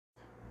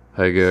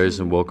Hi, guys,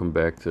 and welcome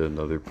back to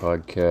another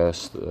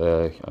podcast.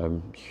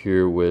 I'm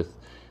here with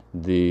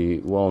the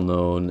well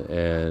known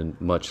and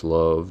much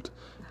loved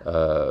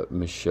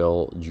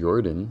Michelle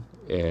Jordan,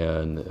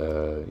 and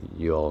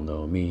you all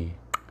know me.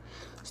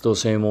 Still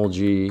same old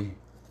G,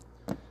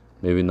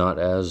 maybe not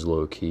as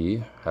low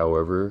key,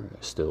 however,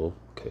 still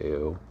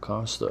KO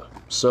Costa.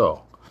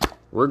 So,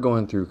 we're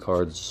going through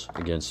Cards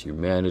Against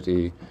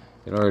Humanity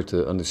in order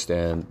to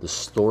understand the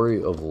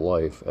story of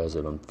life as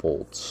it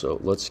unfolds. So,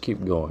 let's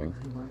keep going.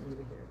 I want you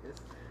to hear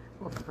this.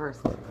 Well,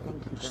 first, thank you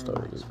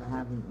very much for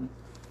having me.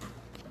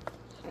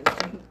 And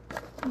thank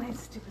my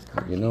stupid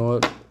card. You know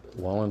what?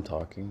 While I'm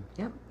talking,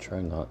 Yep.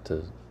 try not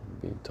to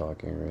be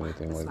talking or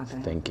anything It's like not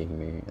gonna thanking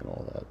me and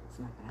all that. It's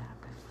not gonna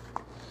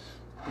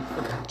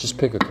happen. Just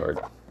pick a card.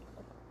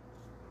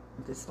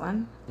 This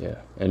one?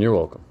 Yeah, and you're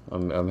welcome.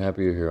 I'm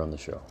happy you're here on the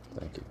show.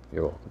 Thank you.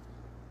 You're welcome.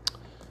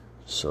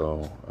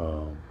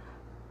 So,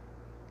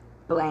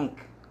 Blank.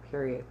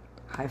 Period.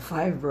 High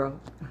five, bro.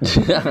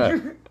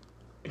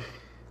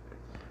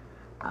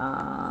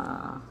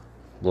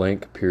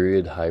 blank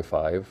period high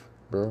five,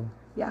 bro.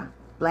 Yeah.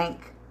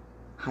 Blank.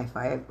 High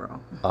five,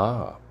 bro.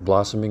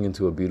 Blossoming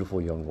into a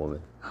beautiful young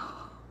woman.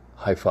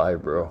 High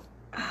five, bro.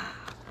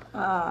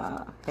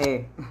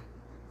 Hey.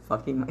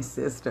 Fucking my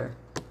sister.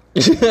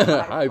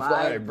 High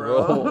five,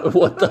 bro.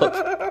 What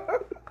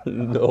the?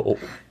 No.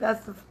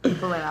 That's the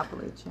people in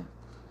Appalachia.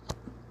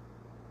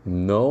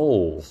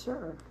 No.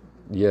 Sure.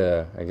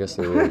 Yeah, I guess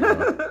they would.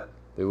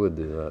 They would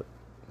do that.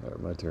 All right,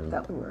 my turn.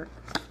 That would work.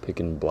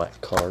 Picking black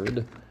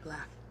card.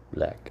 Black.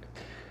 Black.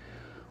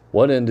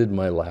 What ended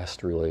my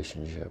last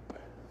relationship?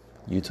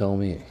 You tell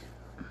me.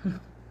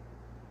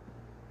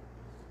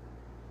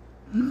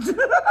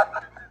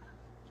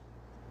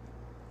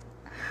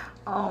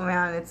 Oh,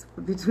 man. It's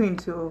between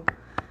two.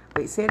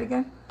 Wait, say it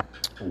again.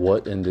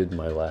 What ended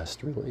my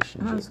last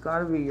relationship? It's got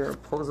to be your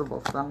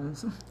opposable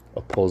thumbs.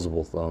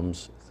 Opposable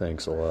thumbs.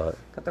 Thanks a lot.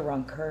 Got the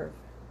wrong curve.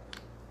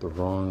 The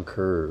wrong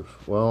curve.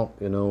 Well,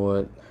 you know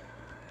what?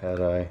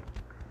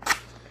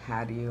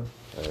 How do you?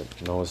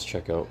 Now let's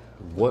check out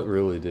what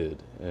really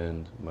did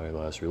end my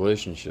last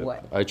relationship.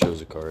 What? I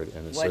chose a card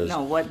and it says...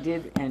 What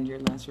did end your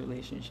last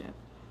relationship?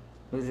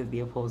 Was it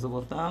the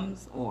opposable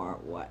thumbs or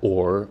what?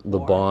 Or the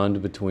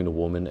bond between a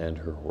woman and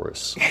her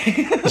horse.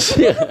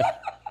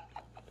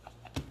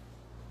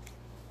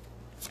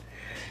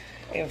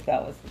 If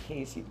that was the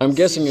case, I'm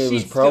guessing it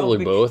was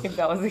probably both. If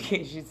that was the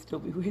case, she'd still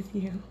be with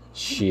you.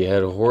 She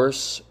had a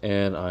horse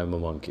and I'm a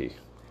monkey.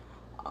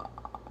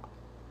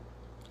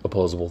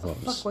 Opposable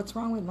thumbs. Fuck, what's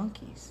wrong with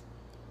monkeys?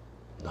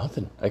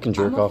 Nothing. I can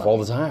jerk off all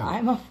the time.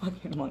 I'm a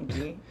fucking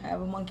monkey. I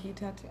have a monkey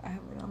tattoo. I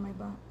have it on my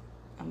butt.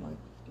 I'm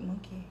a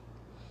monkey.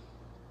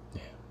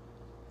 Yeah.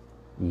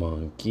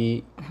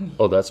 Monkey.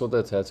 Oh, that's what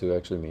that tattoo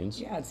actually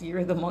means? Yeah, it's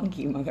you're the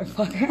monkey,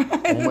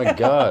 motherfucker. Oh my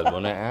god.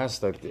 When I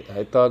asked, I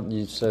thought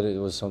you said it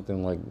was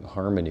something like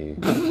harmony.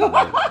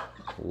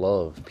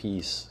 Love,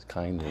 peace,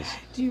 kindness.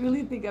 Do you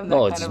really think I'm that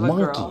kind of a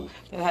monkey. girl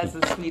that has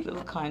a sweet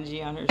little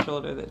kanji on her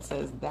shoulder that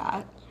says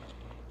that?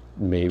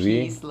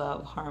 Maybe. Peace,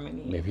 love,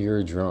 harmony. Maybe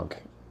you're drunk.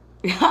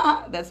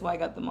 That's why I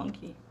got the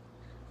monkey.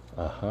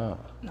 Uh-huh.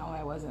 No,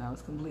 I wasn't. I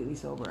was completely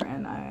sober,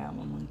 and I am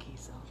a monkey,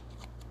 so...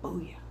 Oh,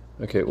 yeah.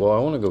 Okay, well, I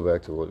want to go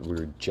back to what we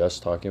were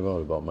just talking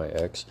about my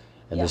ex,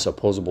 and this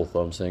opposable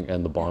thumbs thing,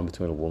 and the bond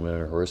between a woman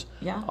and a horse.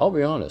 Yeah. I'll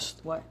be honest.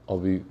 What? I'll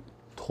be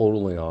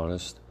totally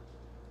honest.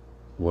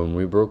 When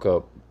we broke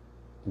up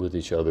with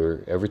each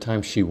other, every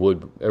time she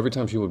would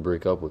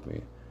break up with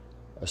me,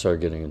 I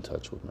started getting in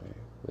touch with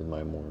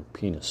my more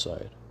penis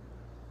side.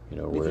 You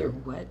know, With where your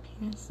wet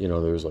penis? you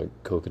know there was like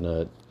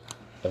coconut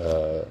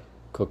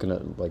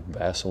like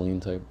Vaseline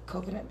type.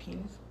 Coconut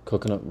penis?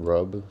 Coconut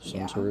rub of some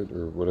Yeah. sort,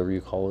 or whatever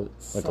you call it,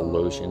 like a So-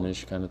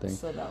 lotion-ish kind of thing.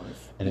 So that was...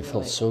 And it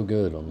felt so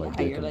good on my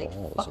dick you're and like,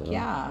 balls. fuck you know?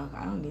 yeah,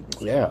 I don't need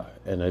this. Yeah,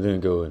 and I didn't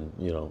go and,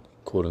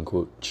 quote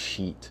unquote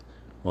cheat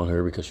on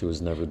her because she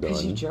was never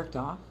Because you done. jerked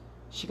off?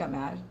 She got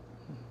mad?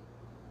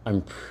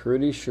 I'm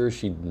pretty sure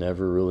she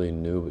never really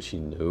knew, but she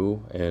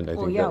knew, and I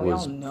think that we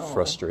was all know.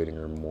 frustrating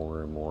her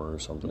more and more or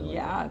something like that.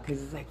 Yeah,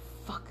 because it's like,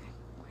 fuck,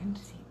 when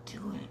does he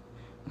do it?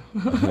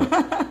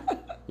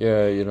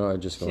 Yeah, I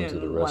just go She into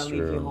the didn't want to leave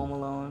you restroom. home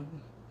alone.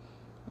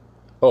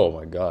 Oh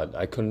my god,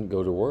 I couldn't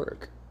go to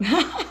work.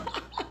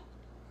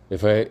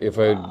 If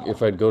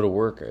I'd go to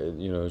work,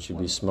 she'd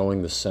be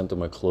smelling the scent of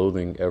my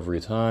clothing every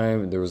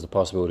time. There was the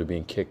possibility of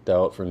being kicked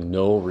out for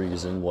no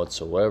reason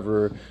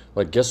whatsoever.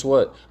 Like, guess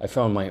what? I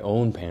found my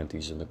own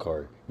panties in the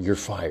car. You're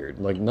fired.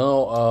 Like,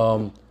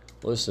 no,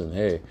 listen,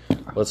 hey,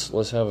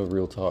 let's have a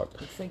real talk.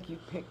 It's like you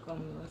pick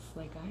them just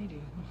like I do.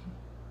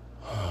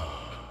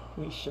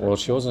 We sure. Well,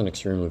 she wasn't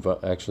extremely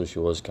actually, she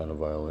was kind of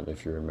violent,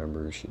 if you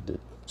remember. She did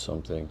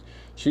something.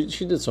 She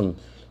did some,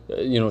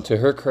 to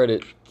her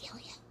credit...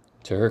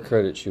 To her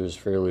credit, she was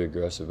fairly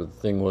aggressive, but the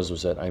thing was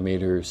that I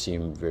made her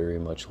seem very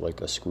much like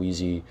a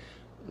squeezy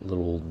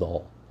little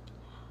doll.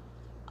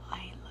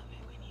 I love it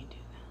when you do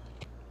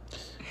that.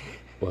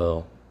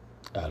 Well,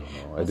 I don't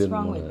know. What's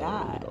wrong with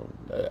that?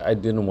 I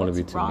didn't want to be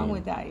too What's wrong mean.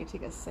 with that? You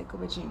take a psycho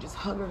bitch and you just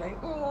hug her like,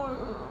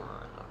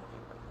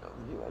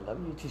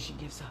 love you till she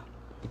gives up.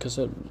 Because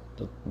that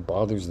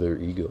bothers their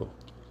ego,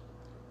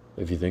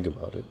 if you think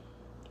about it.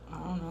 I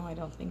don't know. I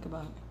don't think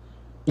about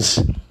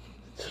it.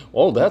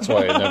 Well, that's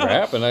why it never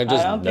happened. I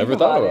just never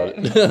thought about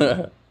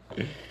it.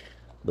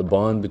 The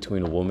bond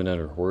between a woman and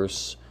her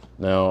horse.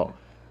 Now,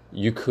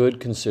 you could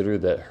consider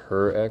that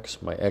her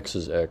ex, my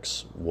ex's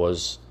ex,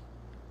 was,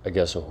 I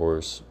guess, a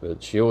horse.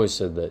 But she always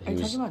said that he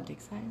was... Are you talking about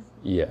dick size?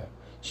 Yeah.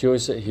 She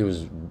always said he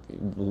was,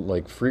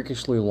 like,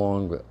 freakishly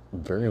long, but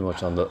very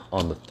much on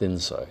the thin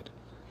side.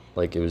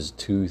 Like, it was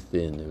too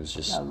thin. It was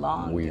just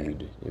weird.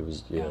 Dick. It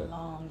was, A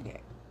long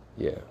dick.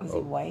 Yeah. Was he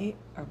white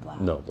or black?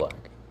 No,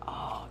 black.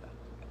 Oh,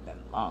 that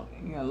long.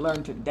 You're going to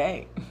learn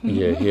today.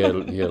 Yeah, he had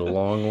a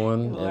long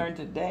one. You learn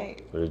today.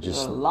 But it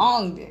just... A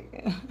long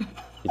dick.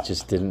 It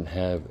just didn't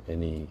have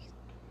any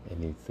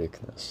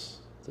thickness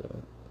to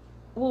it.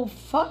 Well,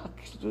 fuck.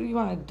 Do you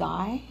want to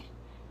die?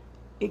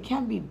 It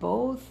can't be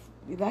both.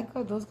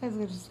 Those guys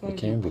are just gotta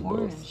do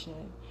porn and shit.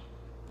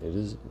 It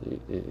is.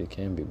 It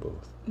can be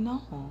both.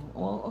 No.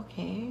 Well,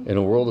 okay. In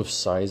a world of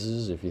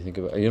sizes, if you think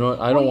about,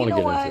 I don't want to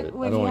get into it.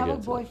 When you have a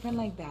boyfriend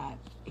like that,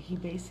 he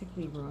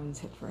basically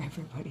ruins it for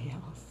everybody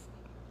else.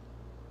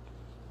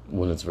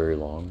 When it's very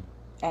long.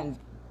 And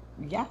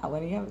yeah,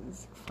 when you have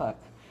fuck.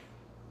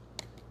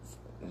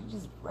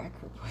 Just wreck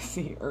her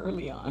pussy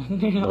early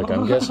on, you know? Like,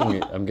 I'm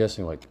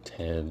guessing like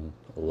 10,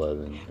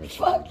 11 or something.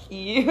 Fuck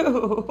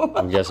you.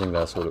 I'm guessing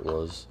that's what it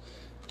was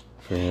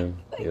for him,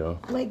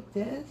 Like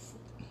this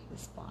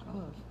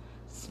bottle of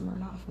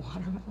Smirnoff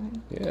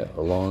watermelon. Yeah,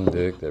 a long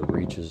dick that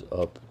reaches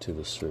up to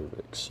the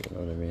cervix, you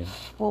know what I mean?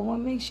 Well, what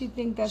makes you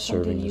think that's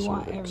something you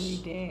want every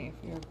day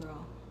if you're a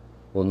girl?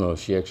 Well, no,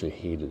 she actually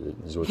hated it,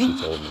 is what she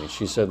told me.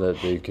 She said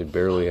that they could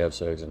barely have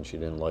sex and she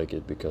didn't like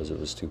it because it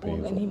was too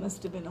painful. Well, then he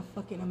must have been a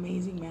fucking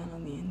amazing man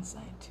on the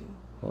inside, too.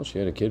 Well, she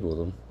had a kid with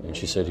him, and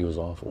she said he was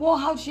awful. Well,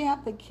 how'd she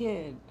have the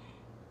kid?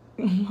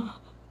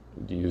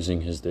 Using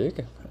his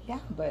dick? Yeah,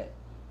 but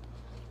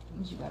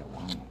you gotta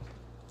want it.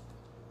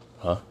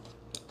 Huh?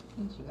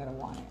 You gotta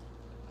want it.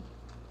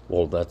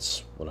 Well,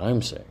 that's what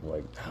I'm saying.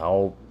 Like,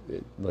 how,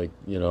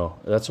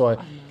 that's why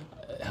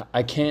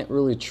I can't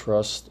really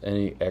trust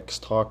any ex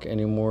talk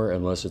anymore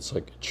unless it's,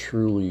 like,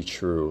 truly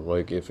true.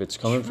 Like, if it's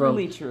coming from...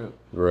 Truly true.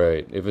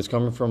 Right. If it's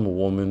coming from a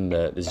woman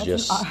that is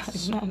it's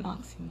not an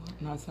oxymoron.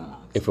 No, it's not an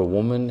oxymoron. If a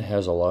woman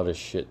has a lot of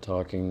shit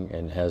talking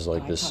and has,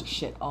 like, this... I talk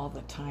shit all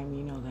the time,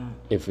 you know that.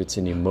 If it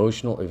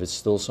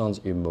still sounds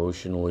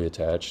emotionally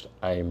attached,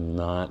 I'm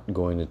not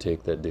going to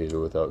take that data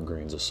without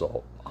grains of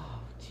salt. Oh,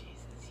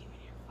 Jesus, you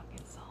and your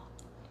fucking salt.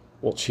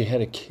 Well, she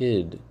had a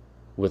kid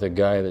with a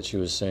guy that she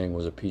was saying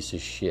was a piece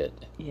of shit.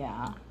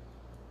 Yeah.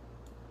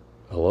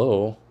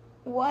 Hello?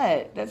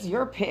 What? That's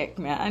your pick,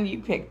 man. You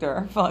picked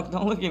her. Fuck,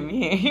 don't look at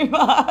me.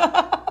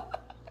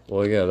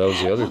 Well, yeah, that was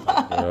the other thing.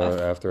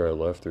 After I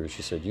left her,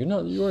 she said, you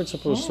weren't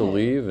supposed to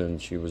leave, and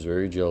she was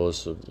very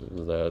jealous of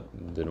that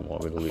and didn't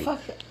want me to leave.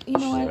 Fuck, you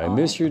know what? I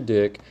miss your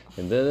dick,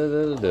 and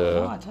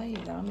da-da-da-da-da. No, I'll tell you,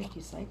 that'll make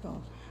you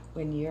psycho.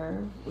 When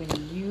you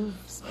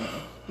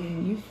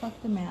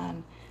fuck the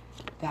man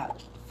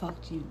that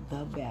fucked you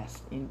the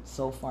best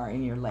so far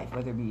in your life,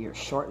 whether it be your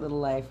short little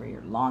life or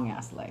your long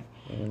ass life.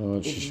 You know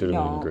what? She should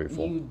have been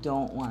grateful. You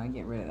don't want to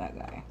get rid of that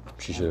guy.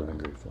 She should have been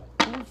grateful.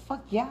 Well,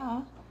 fuck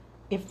yeah.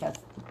 If that's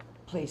the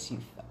place you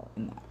fell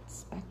in that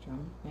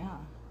spectrum, yeah.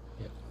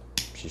 Yeah,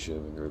 she should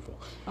have been grateful.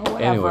 Oh,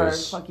 whatever.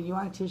 Anyways. Fucking, you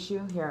want a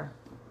tissue? Here.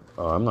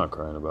 Oh, I'm not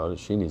crying about it.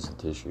 She needs a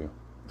tissue.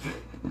 I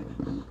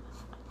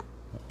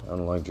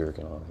don't like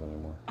jerking off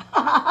anymore.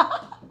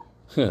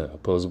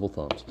 Opposable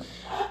thumbs.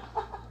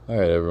 All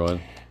right, everyone.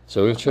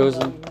 So we've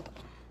chosen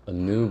a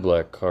new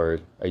black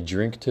card. I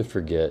drink to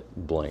forget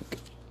blank.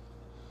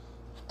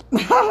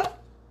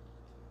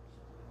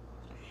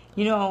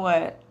 You know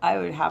what? I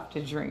would have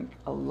to drink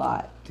a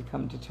lot to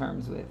come to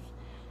terms with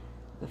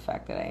the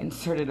fact that I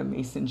inserted a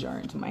mason jar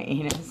into my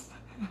anus.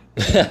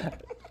 The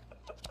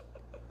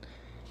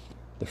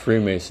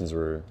Freemasons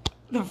were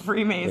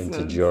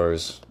into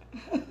jars.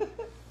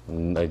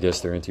 And I guess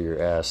they're into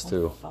your ass,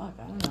 too. Fuck,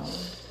 I don't know.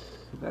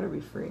 You better be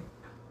free.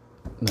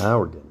 Now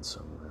we're getting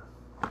somewhere.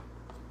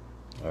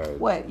 All right.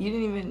 What? You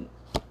didn't even...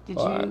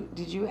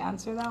 Did you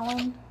answer that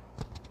one?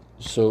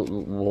 So,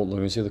 well,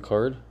 let me see the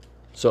card.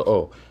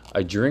 So,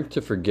 I drink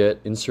to forget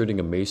inserting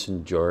a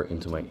mason jar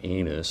into my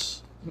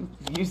anus.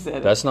 You said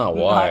it. That's not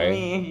why. Not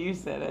me. You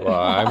said it. Well,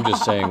 I'm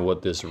just saying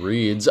what this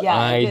reads. Yeah,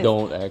 I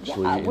don't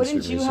actually insert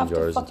wouldn't you mason have to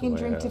jars fucking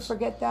into my drink ass. to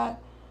forget that?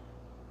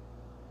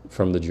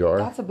 From the jar?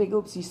 That's a big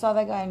oops. You saw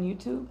that guy on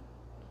YouTube?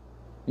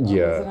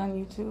 Yeah. Was it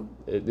on YouTube?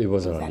 It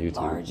wasn't on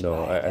YouTube.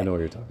 No, I know what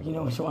you're talking about. You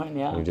know which one,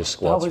 yeah. And he just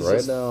squats that was right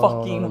just down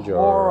fucking on the jar.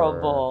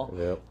 horrible.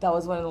 Yep. That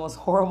was one of the most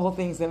horrible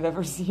things I've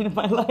ever seen in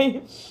my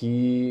life.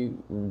 He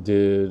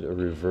did a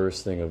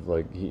reverse thing of,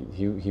 like,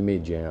 he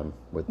made jam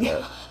with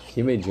that.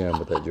 He made jam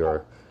with that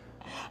jar.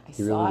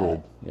 He really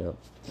did. Yeah.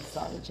 I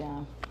saw the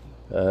jam.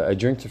 I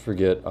drink to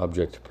forget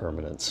object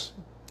permanence.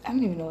 I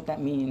don't even know what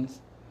that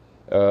means.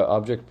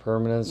 Object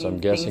permanence, I'm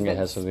guessing it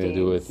has something to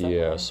do with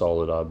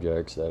solid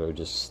objects that are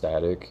just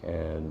static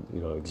and,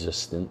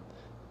 existent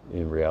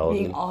in reality.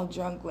 Being all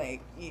drunk, like,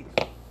 you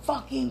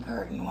fucking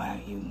curtain, why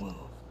don't you move?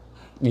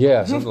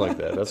 Yeah, something like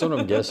that. That's what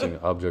I'm guessing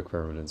object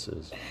permanence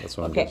is. That's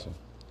what I'm Okay. guessing.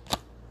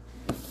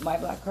 My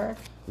black card?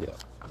 Yeah.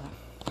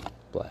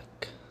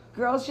 Black.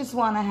 Girls just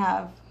want to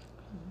have...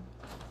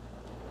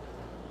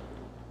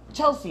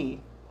 Chelsea.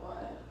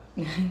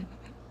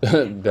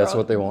 That's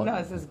what they want? No,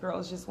 it says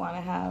girls just want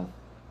to have...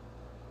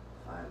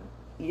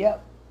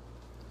 Yep.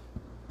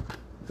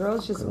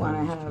 Girls just want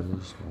to have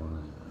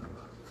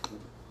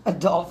a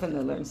dolphin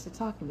that learns to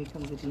talk and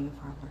becomes a dean of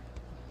Harvard.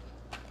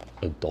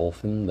 A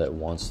dolphin that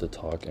wants to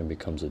talk and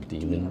becomes a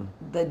demon?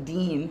 The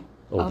dean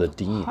of the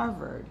dean.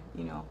 Harvard,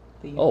 the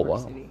university. Oh,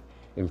 wow.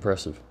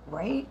 Impressive.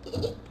 Right?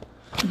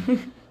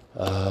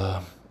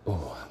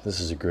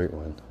 This is a great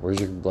one. Where's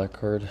your black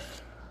card?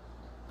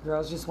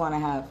 Girls just want to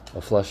have...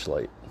 A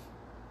fleshlight.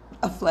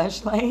 A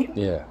fleshlight?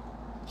 Yeah.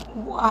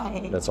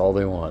 Why? That's all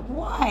they want.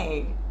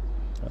 Why?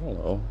 I don't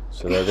know.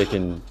 So that they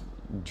can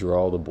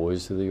draw the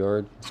boys to the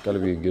yard. It's got to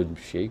be a good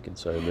shake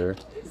inside there.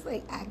 It's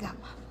like, I got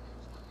my...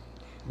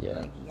 Yeah.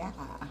 Like, yeah.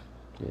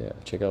 Yeah.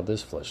 Check out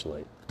this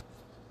fleshlight.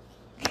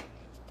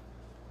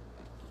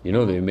 You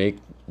know, they make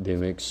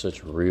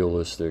such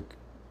realistic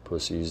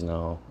pussies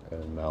now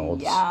and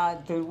mouths. Yeah,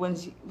 the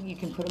ones you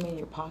can put them in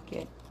your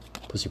pocket.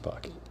 Pussy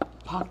pocket.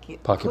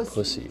 Pocket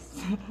pussy.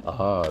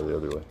 Aha, the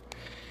other way.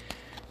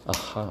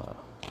 Aha.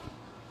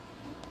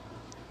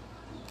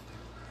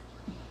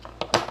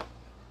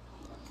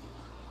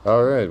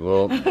 All right,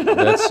 well,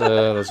 that's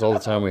all the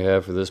time we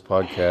have for this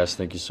podcast.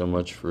 Thank you so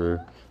much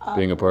for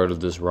being a part of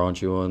this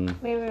raunchy one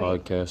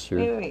podcast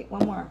here. Wait,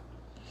 one more.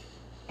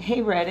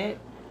 Hey, Reddit,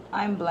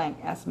 I'm blank.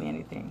 Ask me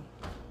anything.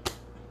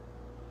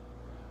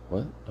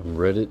 What? I'm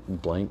Reddit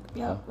blank?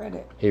 Yeah, Huh?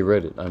 Reddit. Hey,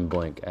 Reddit, I'm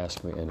blank.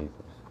 Ask me anything.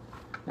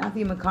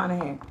 Matthew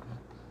McConaughey.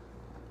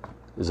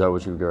 Is that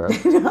what you got?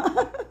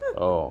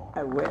 Oh.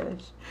 I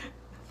wish.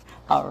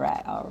 All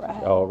right.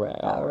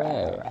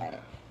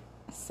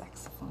 A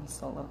saxophone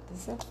solo.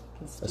 Is that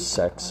A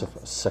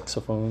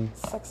saxophone?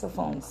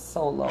 Saxophone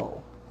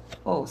solo.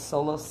 Oh,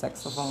 solo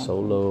saxophone.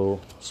 Solo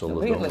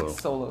Something like dolo.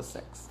 solo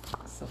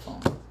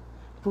saxophone.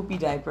 Poopy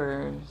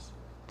diapers.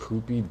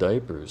 Poopy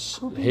diapers.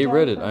 Poopy Hey,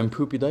 diapers. Reddit, I'm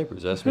poopy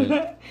diapers. Ask me.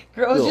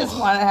 Girls Ugh. just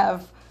want to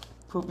have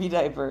poopy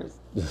diapers.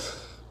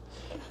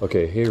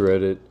 Okay, hey,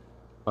 Reddit,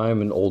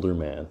 I'm an older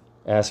man.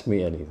 Ask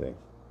me anything.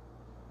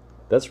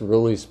 That's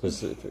really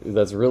specific.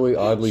 That's really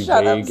oddly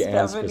Shut up, vague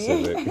and Stephanie.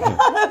 specific.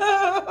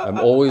 I'm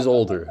always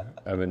older.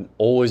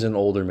 Always an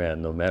older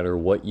man. No matter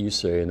what you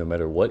say, no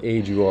matter what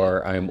age you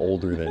are, I am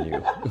older than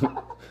you.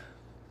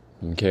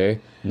 Okay?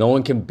 No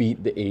one can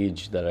beat the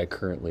age that I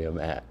currently am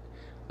at.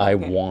 I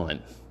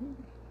won.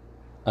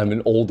 I'm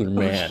an older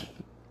man.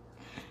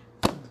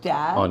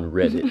 Dad? On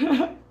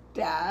Reddit.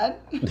 Dad?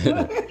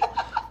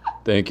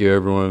 Thank you,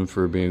 everyone,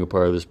 for being a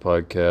part of this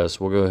podcast.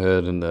 We'll go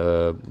ahead and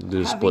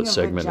do a split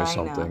segment or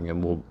vagina. something,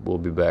 and we'll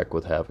be back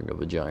with having a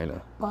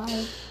vagina.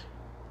 Bye.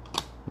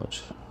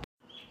 Much.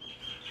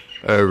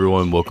 Hi,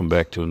 everyone. Welcome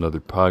back to another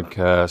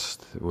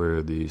podcast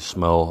where the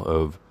smell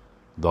of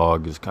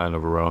dog is kind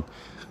of around.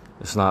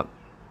 It's not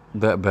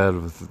that bad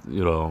of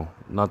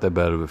not that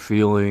bad of a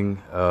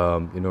feeling.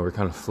 We're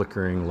kind of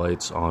flickering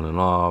lights on and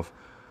off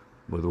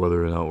with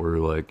whether or not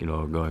we're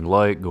going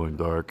light, going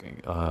dark.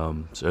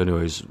 So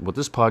anyways, what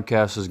this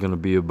podcast is going to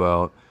be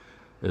about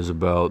is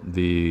about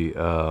the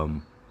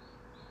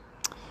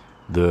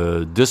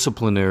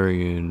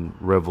disciplinarian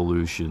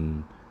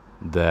revolution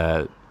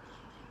that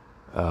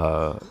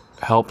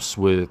helps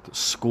with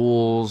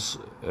schools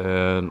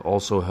and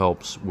also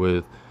helps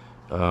with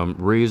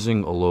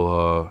raising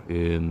aloha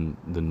in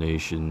the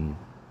nations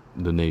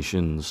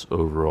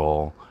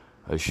overall,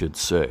 I should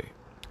say.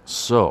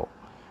 So,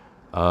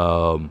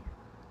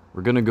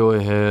 we're gonna go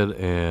ahead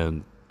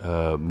and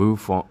move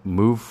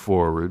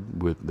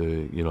forward with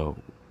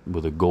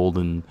with a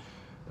golden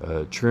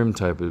trim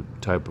type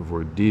of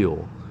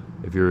ordeal.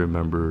 If you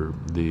remember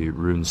the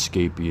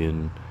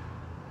RuneScapian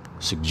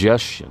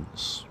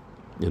suggestions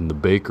in the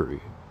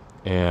bakery,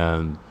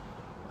 and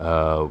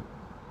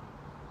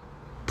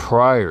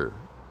prior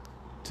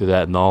to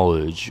that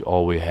knowledge,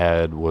 all we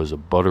had was a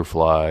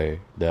butterfly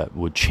that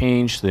would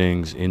change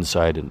things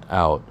inside and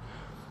out,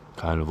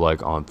 kind of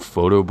like on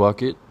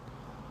Photobucket,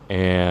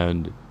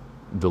 and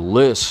the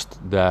list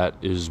that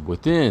is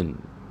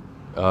within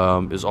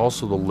is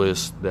also the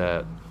list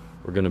that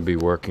we're going to be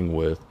working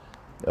with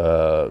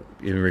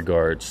in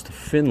regards to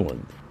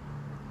Finland.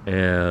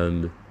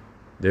 And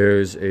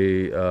there's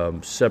a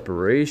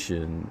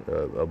separation,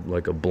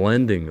 like a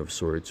blending of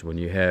sorts, when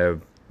you have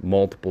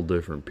multiple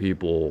different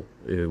people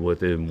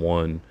within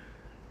one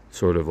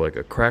sort of like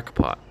a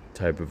crackpot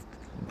type of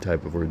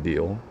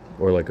ordeal,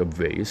 or like a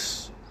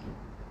vase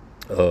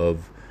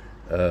of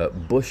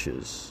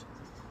bushes,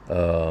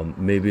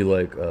 maybe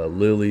like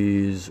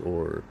lilies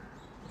or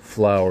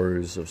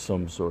flowers of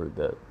some sort,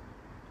 that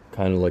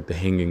kind of like the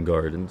Hanging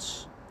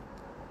Gardens,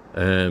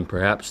 and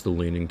perhaps the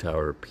Leaning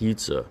Tower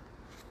pizza.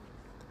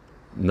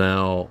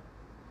 Now,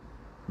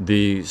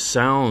 the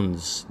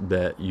sounds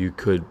that you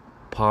could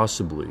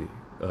possibly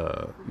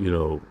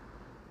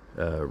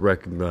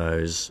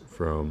recognize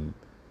from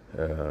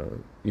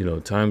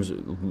times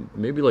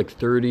maybe like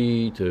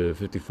 30 to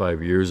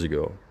 55 years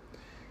ago.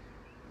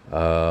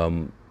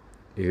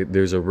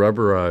 There's a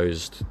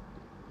rubberized,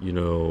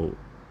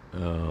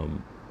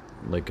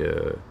 like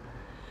a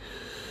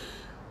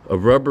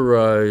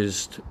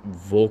rubberized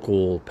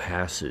vocal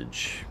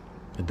passage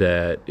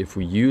that if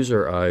we use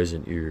our eyes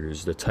and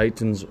ears, the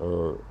titans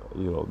are,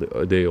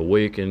 they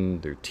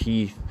awaken, their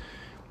teeth,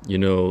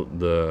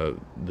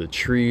 the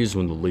trees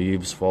when the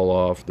leaves fall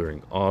off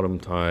during autumn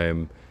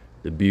time,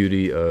 the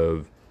beauty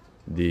of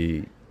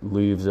the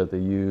leaves that they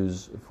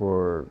use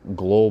for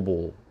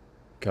global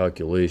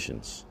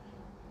calculations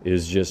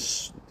is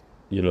just,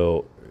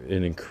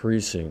 an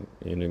increase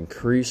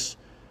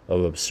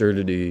of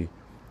absurdity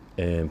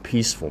and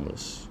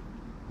peacefulness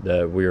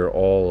that we are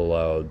all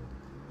allowed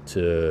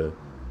to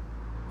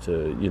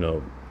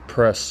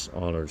press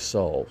on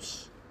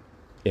ourselves.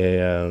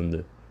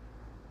 And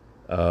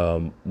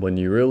when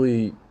you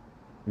really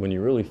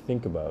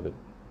think about it,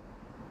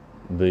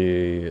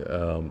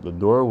 the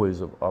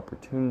doorways of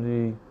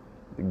opportunity,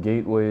 the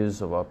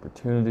gateways of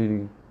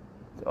opportunity,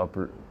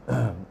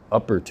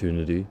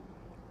 opportunity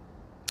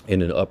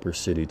in an upper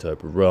city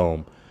type of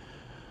realm,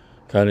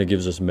 kind of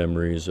gives us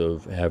memories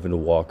of having to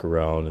walk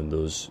around in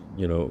those,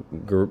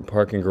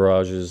 parking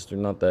garages. They're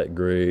not that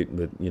great,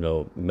 but,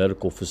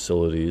 medical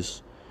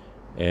facilities.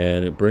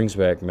 And it brings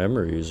back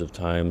memories of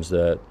times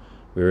that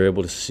we were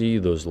able to see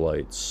those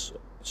lights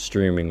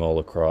streaming all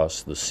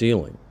across the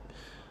ceiling.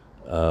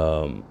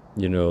 The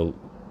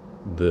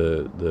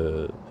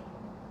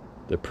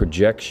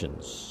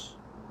projections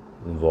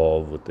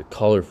involved with the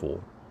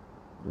colorful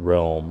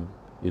realm.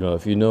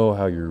 If you know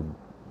how your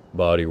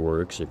body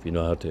works, if you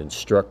know how to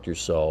instruct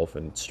yourself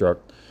and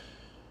instruct,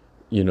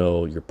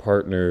 your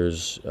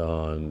partners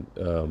on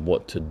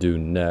what to do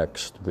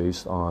next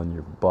based on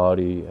your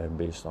body and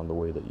based on the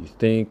way that you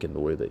think and the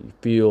way that you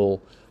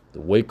feel,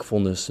 the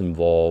wakefulness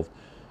involved,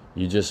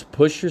 you just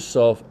push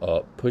yourself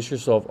up, push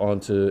yourself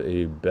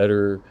onto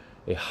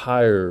a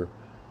higher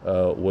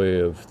way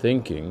of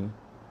thinking,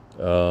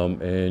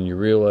 and you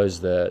realize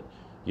that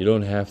you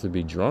don't have to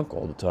be drunk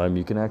all the time.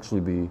 You can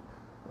actually be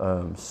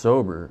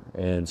sober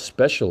and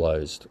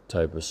specialized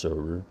type of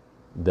sober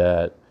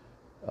that,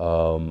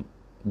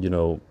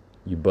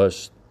 you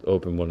bust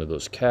open one of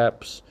those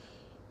caps,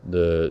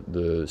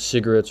 the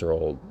cigarettes are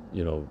all,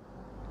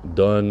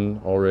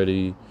 done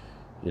already,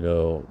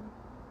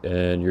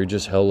 and you're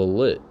just hella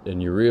lit,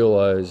 and you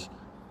realize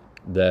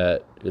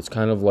that it's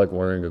kind of like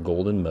wearing a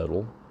golden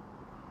medal,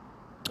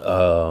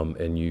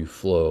 and you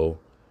flow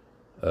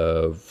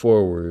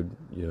forward,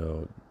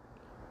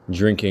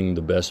 drinking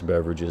the best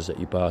beverages that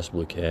you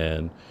possibly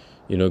can,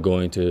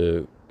 going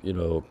to,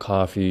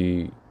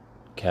 coffee,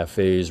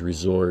 cafes,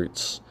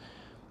 resorts,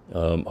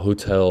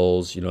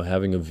 hotels,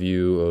 having a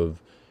view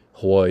of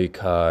Hawaii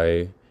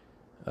Kai,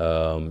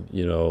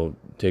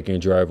 taking a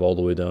drive all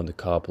the way down to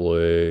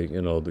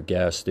Kapolei, the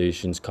gas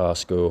stations,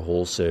 Costco,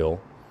 wholesale,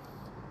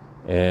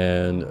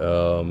 and,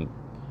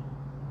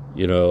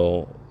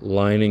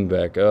 lining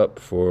back up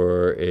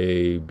for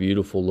a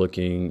beautiful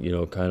looking,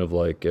 kind of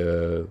like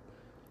a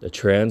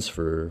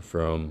transfer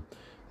from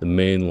the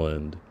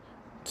mainland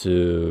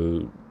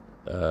to,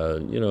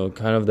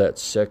 kind of that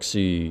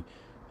sexy,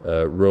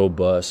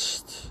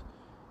 robust,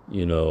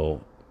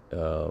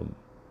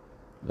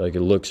 like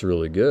it looks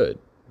really good,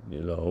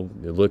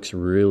 it looks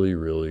really,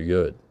 really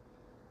good.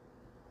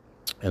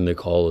 And they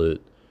call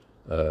it,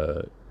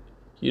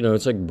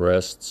 it's like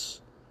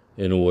breasts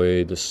in a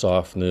way, the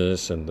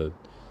softness and the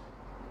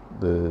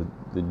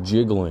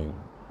jiggling,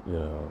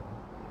 the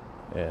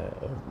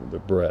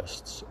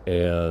breasts.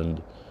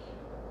 And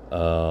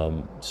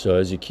so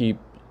as you keep,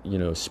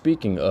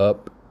 speaking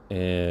up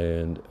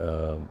and,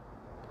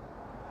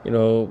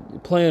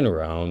 playing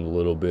around a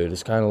little bit,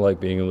 it's kind of like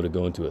being able to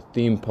go into a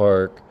theme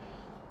park,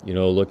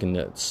 looking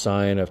at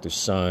sign after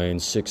sign,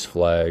 Six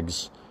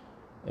Flags,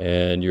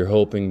 and you're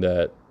hoping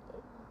that,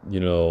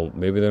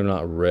 maybe they're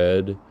not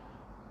red,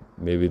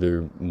 maybe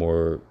they're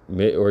more,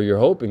 or you're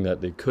hoping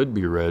that they could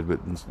be red, but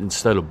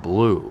instead of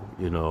blue,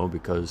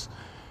 because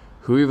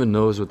who even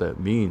knows what that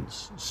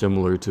means?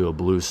 Similar to a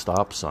blue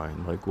stop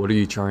sign. Like, what are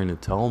you trying to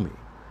tell me?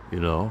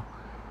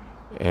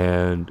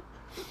 And,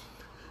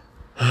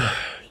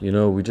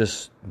 we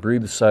just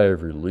breathe a sigh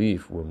of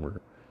relief when we're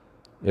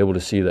able to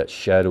see that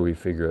shadowy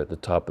figure at the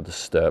top of the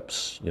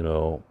steps,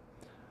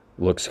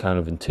 looks kind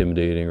of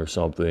intimidating or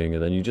something.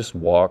 And then you just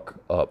walk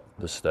up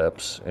the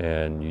steps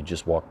and you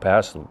just walk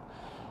past them.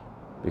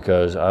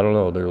 Because, I don't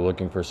know, they're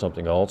looking for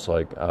something else,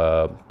 like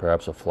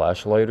perhaps a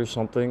flashlight or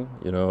something.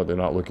 They're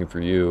not looking for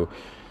you.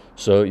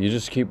 So you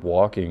just keep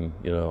walking,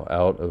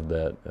 out of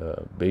that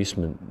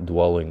basement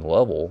dwelling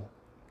level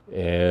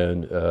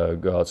and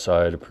go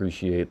outside,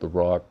 appreciate the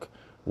rock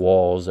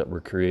walls that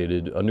were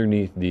created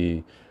underneath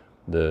the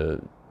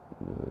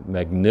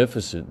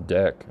magnificent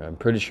deck. I'm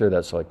pretty sure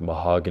that's like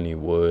mahogany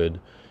wood.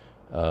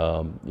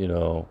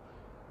 The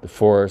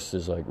forest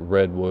is like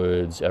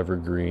redwoods,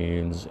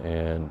 evergreens,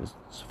 and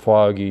it's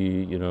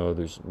foggy.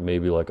 There's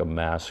maybe like a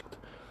masked,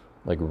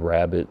 like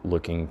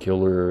rabbit-looking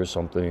killer or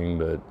something,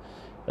 but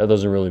that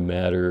doesn't really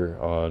matter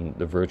on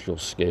the virtual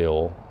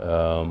scale.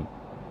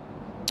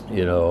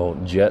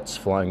 Jets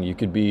flying, you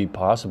could be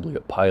possibly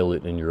a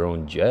pilot in your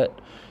own jet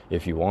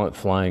if you want,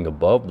 flying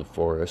above the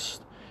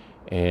forest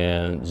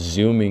and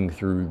zooming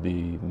through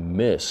the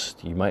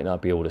mist. You might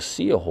not be able to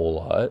see a whole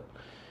lot,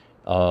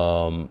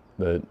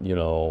 but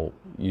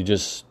you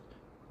just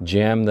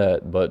jam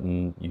that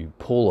button, you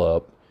pull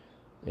up,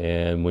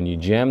 and when you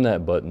jam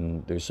that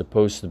button, there's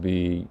supposed to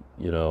be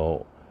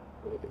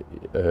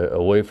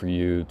a way for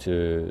you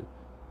to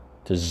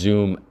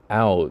zoom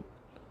out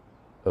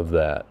of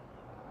that.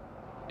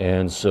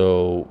 And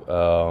so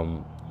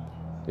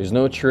there's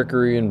no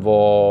trickery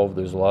involved.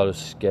 There's a lot of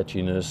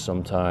sketchiness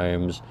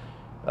sometimes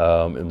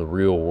in the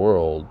real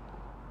world.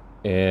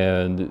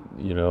 And,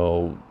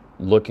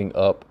 looking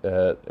up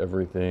at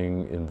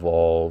everything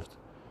involved,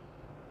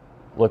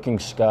 looking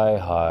sky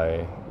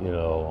high,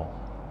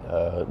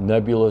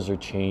 nebulas are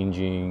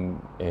changing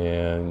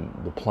and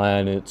the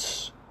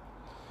planets,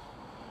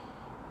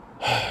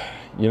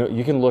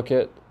 you can look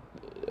at,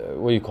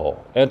 what do you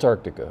call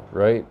Antarctica,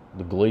 right?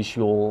 The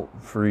glacial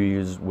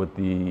freeze with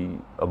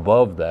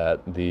above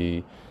that,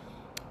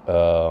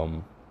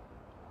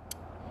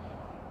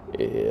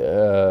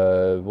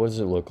 what does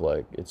it look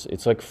like?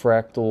 It's like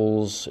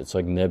fractals, it's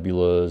like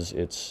nebulas,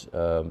 it's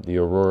the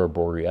aurora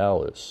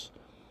borealis.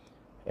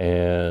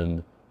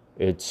 And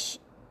it's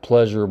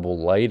pleasurable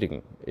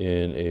lighting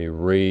in a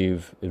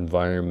rave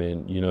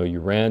environment. You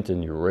rant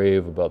and you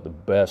rave about the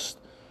best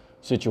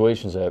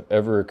situations that have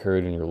ever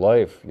occurred in your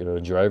life.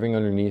 Driving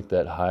underneath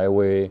that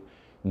highway,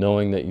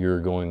 knowing that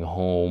you're going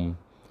home,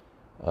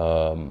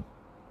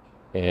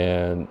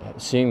 and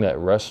seeing that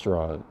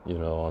restaurant,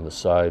 on the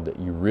side that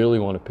you really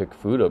want to pick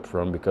food up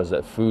from because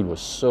that food was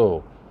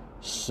so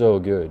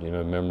good.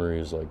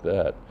 Memories like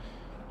that.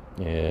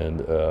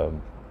 And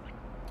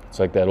it's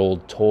like that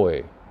old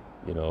toy,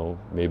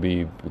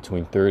 maybe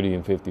between 30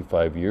 and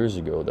 55 years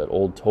ago, that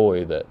old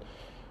toy that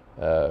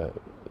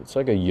it's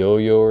like a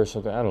yo-yo or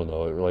something. I don't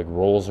know. It like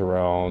rolls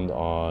around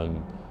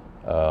on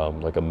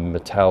like a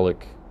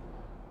metallic,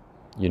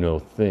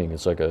 thing.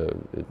 It's like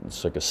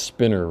a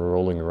spinner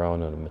rolling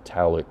around on a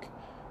metallic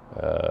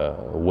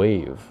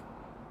wave.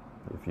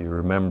 If you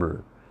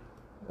remember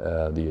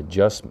the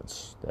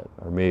adjustments that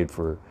are made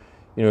for,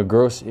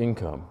 gross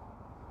income,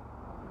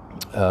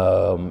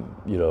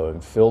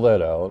 and fill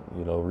that out.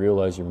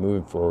 Realize you're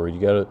moving forward.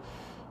 You got to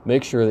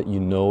make sure that you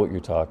know what you're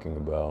talking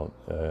about,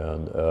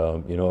 and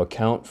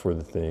account for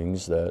the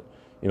things that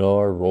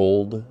are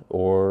rolled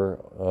or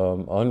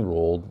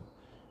unrolled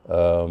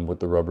with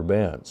the rubber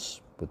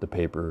bands, with the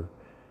paper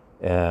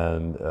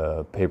and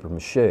paper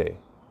mache,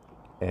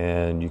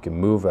 and you can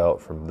move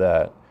out from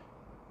that.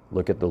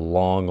 Look at the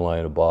long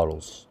line of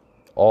bottles,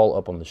 all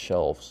up on the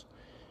shelves,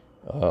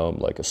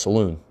 like a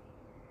saloon.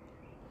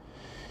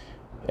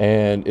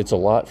 And it's a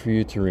lot for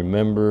you to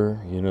remember,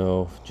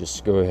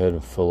 just go ahead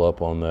and fill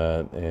up on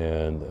that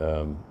and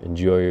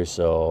enjoy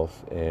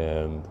yourself,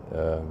 and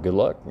good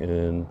luck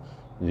in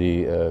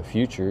the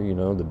future.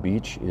 The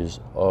beach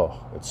is,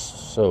 it's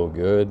so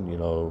good,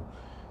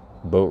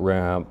 boat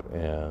ramp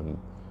and,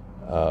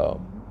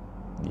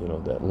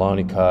 that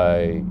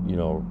Lanikai,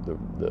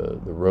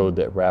 the road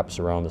that wraps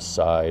around the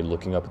side,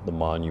 looking up at the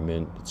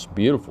monument. It's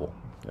beautiful.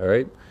 All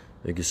right.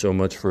 Thank you so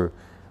much for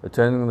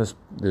attending this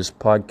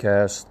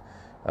podcast.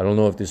 I don't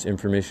know if this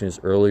information is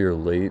early or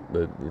late,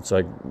 but it's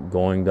like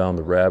going down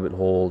the rabbit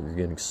hole. You're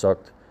getting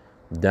sucked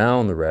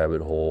down the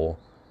rabbit hole.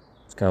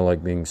 It's kind of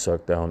like being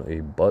sucked down a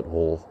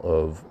butthole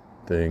of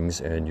things,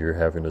 and you're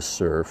having to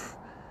surf.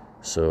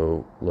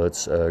 So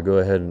let's go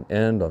ahead and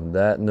end on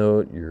that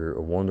note. You're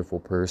a wonderful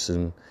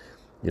person,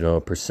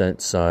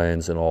 percent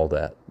signs and all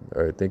that.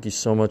 All right, thank you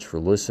so much for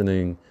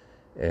listening,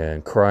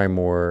 and cry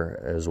more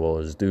as well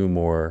as do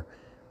more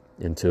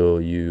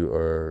until you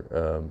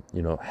are,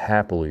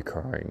 happily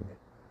crying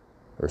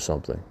or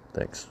something.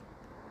 Thanks.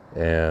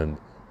 And,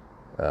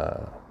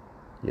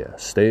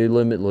 stay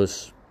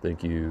limitless.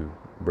 Thank you,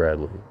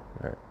 Bradley.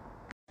 All right.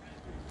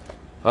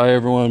 Hi,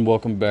 everyone.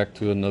 Welcome back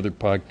to another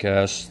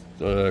podcast.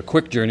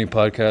 Quick Journey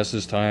podcast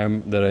this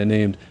time that I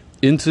named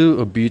Into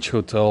a Beach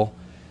Hotel.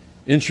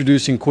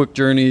 Introducing Quick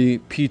Journey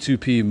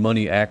P2P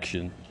Money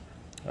Action.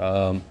 Is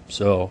that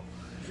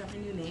my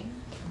new name?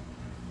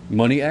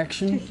 Money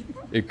Action?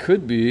 It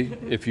could be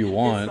if you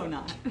want. So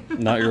not.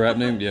 Not your rap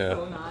name? Yeah.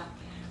 So not.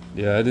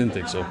 Yeah, I didn't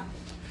think so.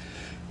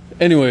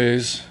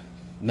 Anyways,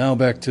 now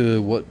back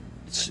to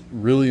what's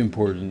really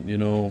important.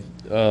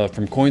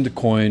 From coin to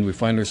coin, we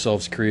find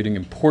ourselves creating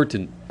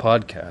important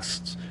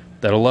podcasts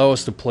that allow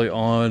us to play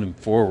on and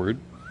forward.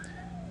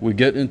 We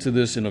get into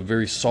this in a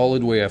very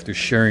solid way after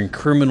sharing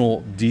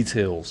criminal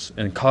details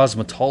and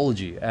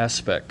cosmetology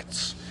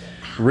aspects,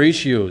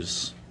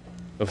 ratios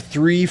of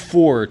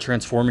 3:4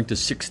 transforming to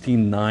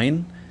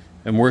 16:9,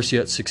 and worse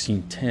yet,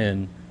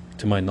 16:10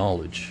 to my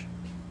knowledge.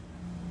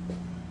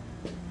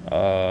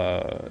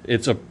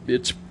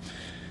 It's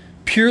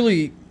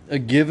purely a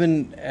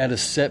given at a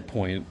set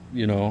point.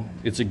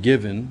 It's a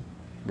given,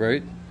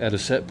 right? At a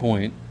set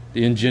point,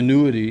 the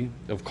ingenuity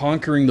of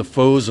conquering the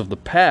foes of the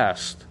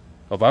past,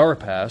 of our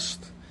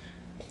past,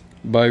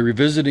 by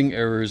revisiting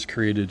errors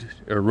created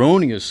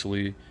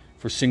erroneously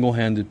for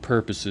single-handed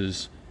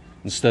purposes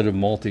instead of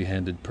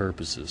multi-handed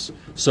purposes.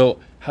 So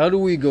how do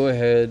we go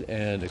ahead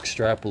and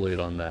extrapolate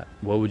on that?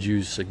 What would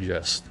you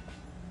suggest?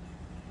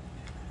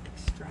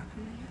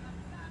 Extrapolate?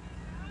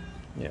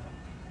 Yeah.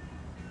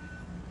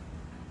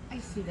 I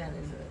see that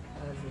as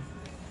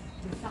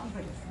it sounds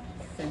like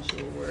a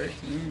sensual word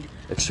to me.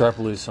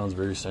 Extrapolate sounds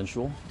very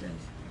sensual. It does.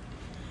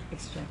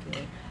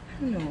 Extrapolate.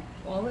 I don't know.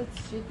 All that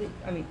shit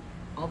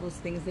all those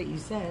things that you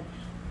said,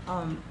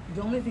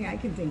 the only thing I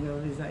can think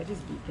of is I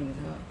just beat things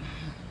up.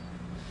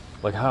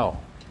 Like how?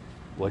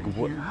 Like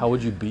what? How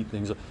would you beat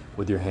things up?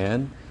 With your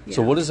hand? Yeah.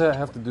 So what does that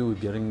have to do with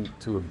getting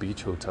to a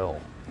beach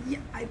hotel? Yeah,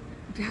 I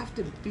have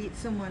to beat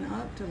someone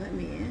up to let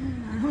me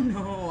in. I don't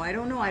know. I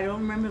don't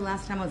remember the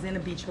last time I was in a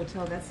beach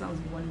hotel. That sounds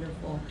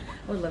wonderful.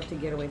 I would love to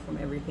get away from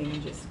everything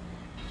and just...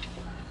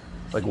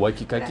 Like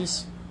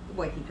Waikikikis?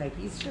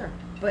 Waikikikis, sure.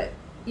 But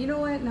you know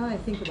what? Now that I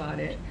think about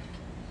it,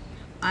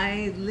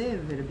 I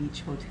live at a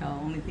beach hotel.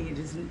 Only thing, it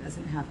just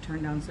doesn't have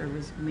turn down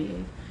service for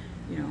me.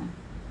 You know,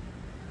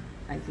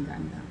 I think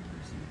I'm that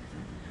person.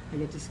 I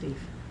get to stay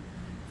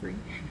free.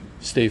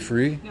 Stay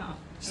free? No.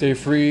 Stay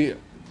free,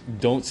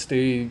 don't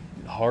stay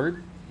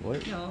hard?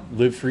 What? No.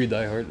 Live free,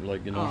 die hard?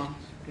 Like, you know? Oh,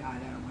 God, I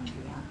don't want to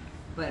do that.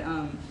 But,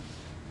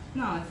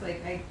 no, it's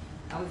like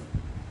I was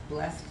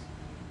blessed,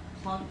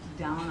 plunked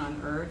down on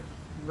earth,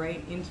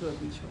 right into a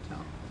beach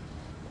hotel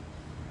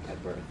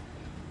at birth.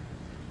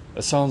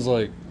 That sounds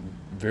like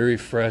very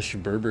fresh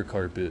Berber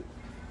carpet.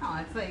 No,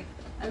 it's like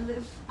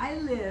I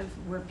live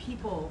where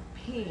people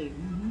pay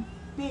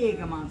big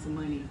amounts of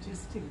money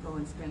just to go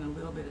and spend a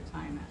little bit of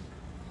time at.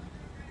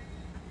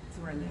 That's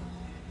where I live.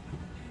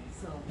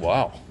 So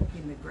Wow.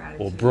 in the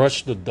gratitude. Well,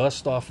 brush the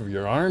dust off of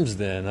your arms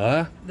then,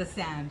 huh? The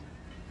sand.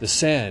 The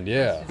sand,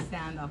 yeah. Brush the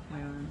sand off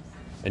my arms.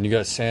 And you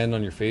got sand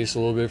on your face a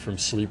little bit from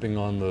sleeping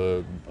on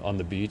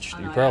the beach.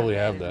 You No, probably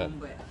I have at that. home,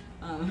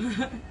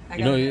 but, I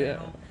You know, got it yeah. at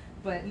home.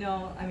 But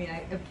no, I mean,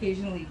 I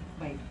occasionally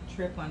might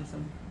trip on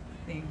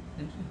something.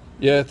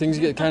 Yeah, things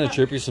get kind of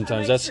trippy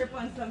sometimes. I might trip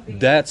on something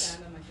and That's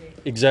sand on my face.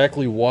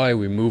 exactly why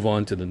we move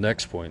on to the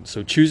next point.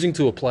 So choosing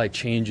to apply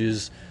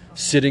changes,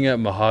 sitting at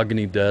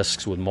mahogany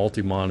desks with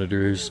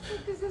multi-monitors.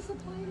 What does this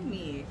apply to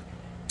me?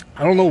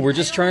 I don't know. We're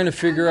just trying to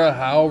figure out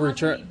how we're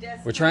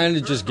trying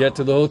to just get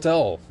to the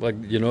hotel. Like,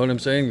 you know what I'm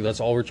saying? That's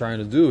all we're trying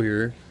to do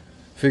here.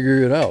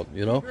 Figure it out,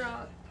 you know?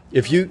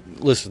 If you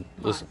listen.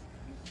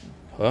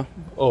 Huh?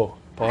 Oh,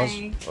 pause.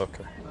 Hi.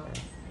 Okay.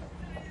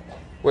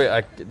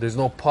 Wait, there's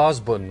no pause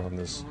button on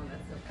this.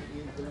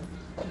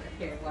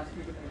 Okay, watch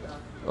me get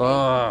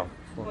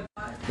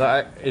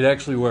that. It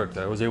actually worked.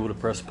 I was able to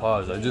press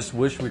pause. I just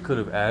wish we could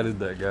have added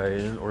that guy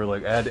in, or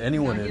like add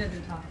anyone No, he in.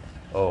 doesn't talk.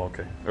 Oh,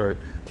 okay. All right.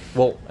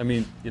 Well, I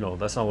mean, you know,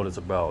 that's not what it's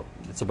about.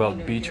 It's about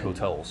no, beach yeah.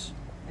 hotels.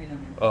 I know.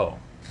 Oh,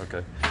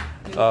 okay.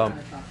 He was trying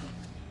to talk.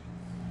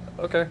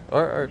 Okay.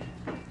 All right.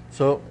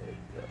 So,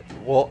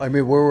 well, I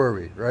mean, where were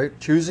we, right?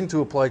 Choosing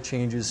to apply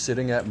changes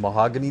sitting at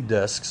mahogany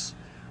desks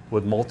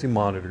with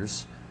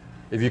multi-monitors.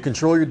 If you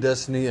control your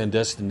destiny and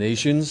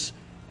destinations,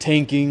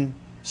 tanking,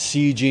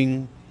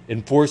 sieging,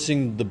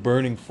 enforcing the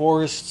burning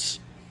forests,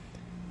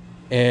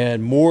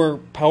 and more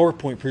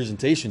PowerPoint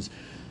presentations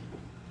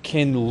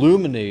can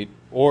illuminate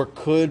or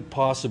could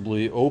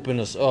possibly open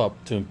us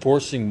up to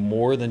enforcing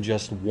more than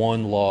just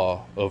one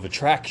law of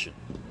attraction.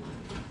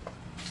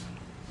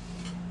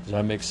 Does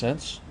that make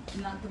sense?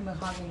 Not the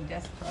mahogany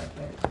desk part,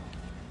 but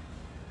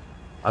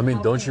I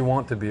mean, don't Okay. you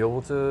want to be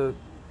able to,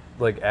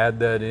 like, add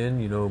that in,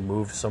 you know,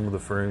 move some of the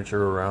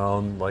furniture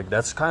around? Like,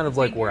 that's kind of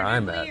like where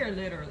I'm at.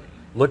 Figuratively or literally?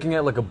 Looking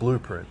at like a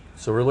blueprint.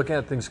 So we're looking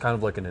at things kind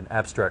of like in an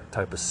abstract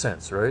type of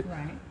sense, right?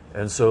 Right.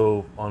 And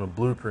so on a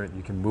blueprint,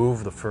 you can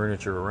move the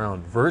furniture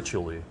around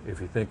virtually if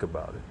you think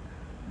about it,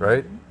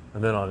 right? Mm-hmm.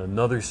 And then on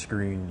another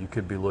screen, you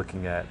could be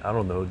looking at, I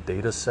don't know,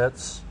 data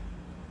sets.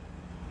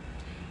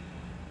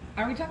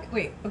 Are we talking?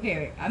 Wait.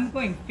 I'm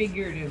going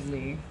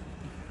figuratively.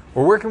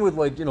 We're working with,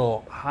 like, you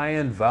know,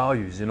 high-end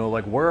values, you know,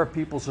 like where are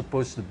people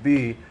supposed to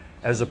be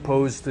as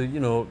opposed to,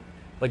 you know,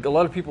 like a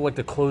lot of people like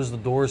to close the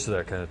doors to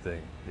that kind of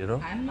thing, you know?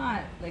 I'm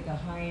not like a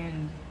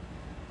high-end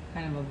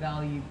kind of a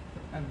value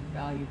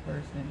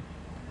person.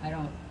 I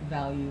don't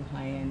value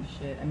high-end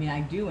shit. I mean,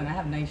 I do. When I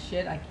have nice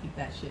shit, I keep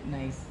that shit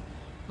nice.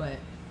 But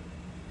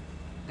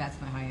that's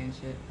my high-end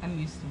shit. I'm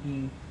used to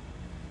being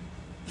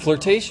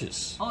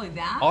Flirtatious. Oh,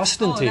 that?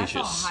 Ostentatious. Oh,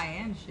 that's all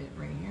high-end shit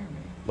right here,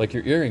 man. Like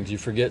your earrings. You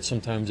forget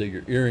sometimes that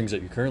your earrings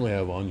that you currently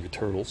have on, your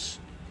turtles.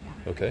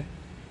 Yeah. Okay.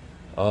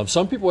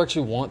 Some people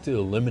actually want to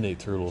eliminate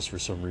turtles for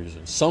some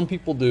reason. Some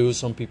people do,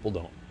 some people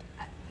don't.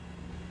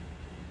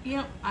 You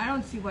know, I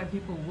don't see why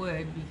people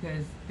would,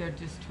 because they're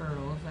just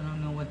turtles. I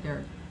don't know what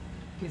they're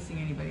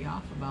pissing anybody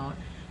off about.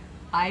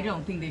 I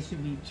don't think they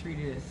should be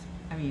treated as,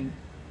 I mean,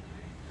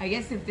 I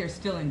guess if they're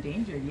still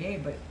endangered, yay,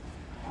 but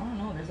I don't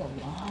know, there's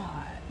a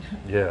lot.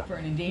 Yeah. For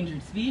an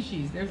endangered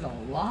species, there's a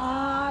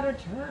lot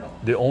of turtles.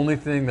 The only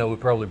thing that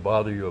would probably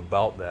bother you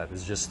about that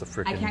is just the I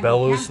freaking can't go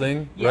bellows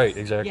camping. thing. Yes, Right,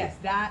 exactly. Yes,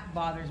 that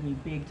bothers me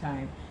big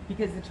time.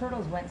 Because the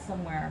turtles went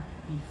somewhere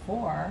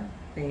before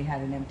they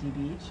had an empty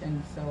beach,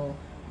 and so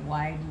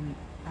why do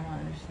I don't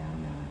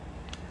understand that.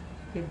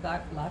 They've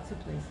got lots of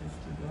places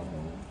to go.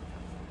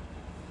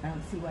 I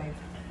don't see why it's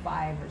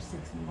 5 or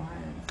 6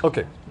 months.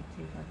 Okay. We have to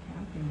take our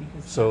camping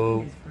because So,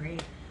 camping is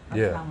great. Our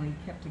yeah. family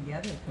kept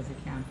together because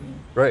of camping.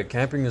 Right,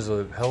 camping is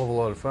a hell of a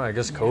lot of fun. I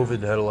guess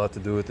COVID had a lot to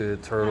do with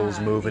it. Turtles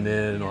moving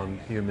in on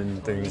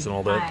human things and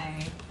all that.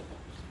 Hi.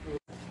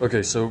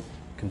 Okay, so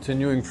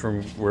continuing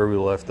from where we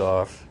left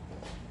off.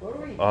 What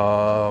were we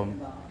talking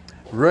about?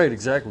 Right,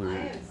 exactly.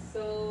 I am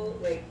so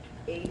like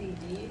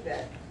ADD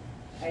that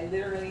I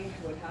literally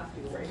would have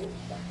to write it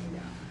fucking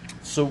down.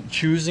 So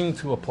choosing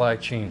to apply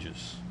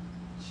changes.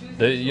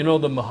 You know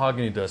the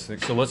mahogany dust thing.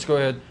 So let's go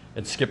ahead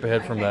and skip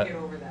ahead from that. Get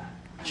over that.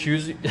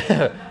 Choosing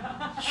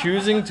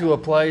to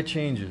apply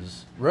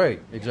changes, right,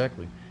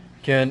 exactly,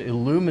 can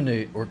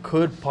illuminate or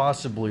could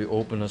possibly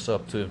open us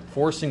up to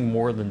enforcing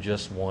more than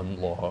just one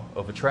law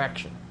of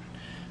attraction,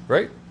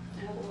 right?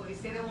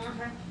 Say that one more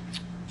time.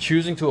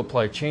 Choosing to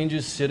apply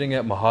changes, sitting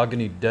at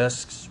mahogany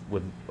desks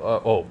with,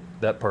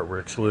 that part, we're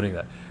excluding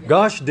that. Yeah.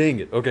 Gosh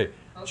dang it, okay.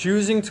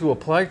 Choosing to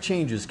apply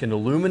changes can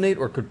illuminate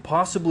or could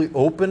possibly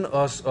open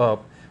us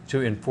up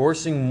to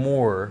enforcing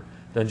more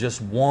than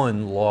just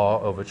one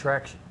law of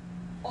attraction.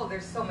 Oh,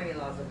 there's so many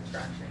laws of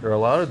attraction. There are a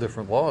lot of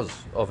different laws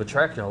of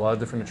attraction, a lot of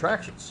different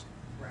attractions,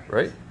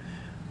 right?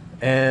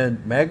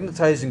 And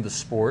magnetizing the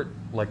sport,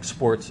 like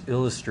Sports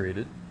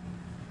Illustrated,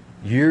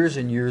 years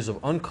and years of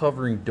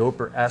uncovering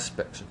doper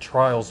aspects and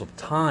trials of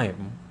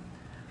time,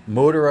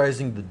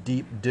 motorizing the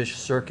deep dish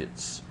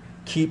circuits,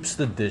 keeps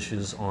the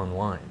dishes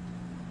online.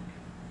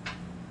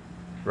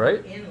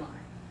 Right?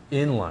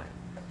 Inline.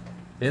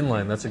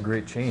 Inline, that's a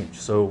great change.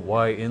 So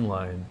why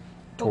inline?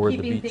 Toward the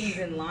beach. Keeping things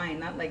in line,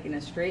 not like in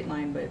a straight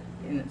line, but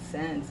in a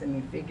sense. I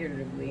mean,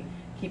 figuratively,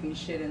 keeping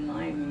shit in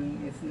line. I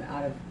mean, it's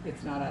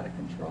not out of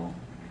control.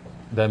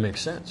 That makes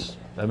sense.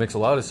 That makes a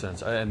lot of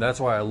sense, and that's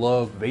why I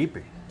love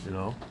vaping. You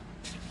know,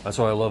 that's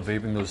why I love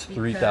vaping those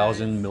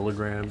 3,000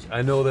 milligrams.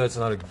 I know that's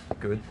not a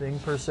good thing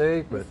per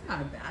se, but it's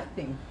not a bad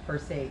thing per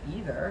se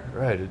either.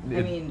 Right.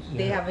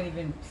 They haven't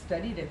even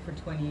studied it for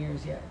 20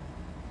 years yet.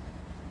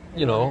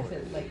 You know, to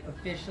like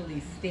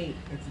officially state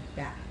it's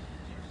bad.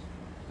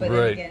 But right.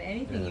 then again,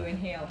 anything you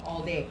inhale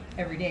all day,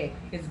 every day,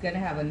 is going to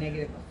have a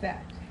negative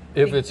effect.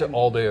 If it's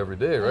all day, every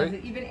day, right?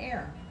 Even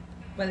air.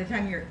 By the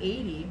time you're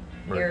 80,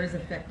 air has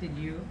affected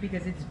you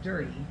because it's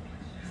dirty.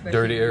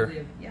 Dirty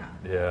air?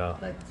 Yeah.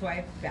 That's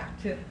why back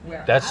to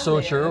where That's I so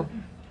live. true.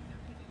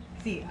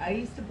 See,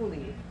 I do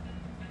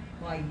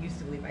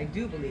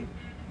believe,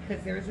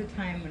 because there was a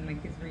time when my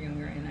kids were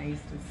younger and I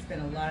used to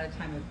spend a lot of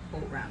time with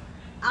boat ramp.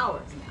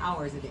 Hours and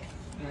hours a day,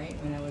 right?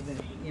 When I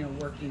wasn't,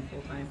 working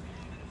full time.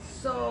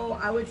 So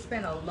I would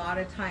spend a lot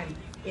of time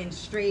in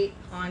straight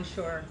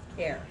onshore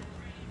air,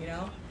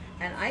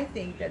 and I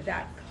think that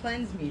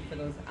cleansed me for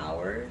those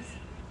hours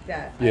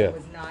that I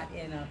was not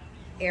in a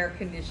air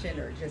conditioned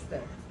or just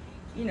a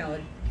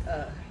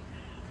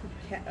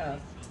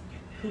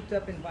cooped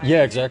up environment.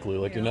 Yeah, exactly.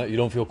 Like you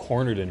don't feel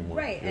cornered anymore.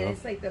 Right, and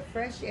it's like the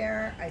fresh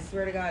air. I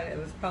swear to God, it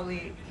was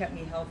probably kept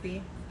me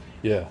healthy.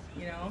 Yeah.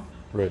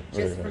 Right.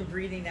 Just from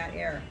breathing that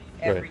air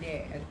every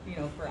day,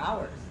 for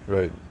hours.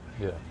 Right.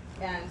 Yeah.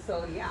 And so,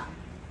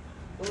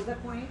 what was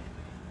that point?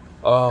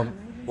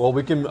 Well,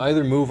 we can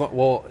either move on.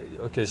 Well,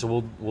 okay,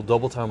 so we'll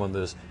double time on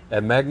this.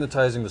 And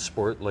magnetizing the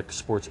sport, like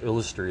Sports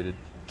Illustrated,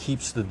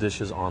 keeps the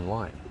dishes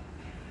online.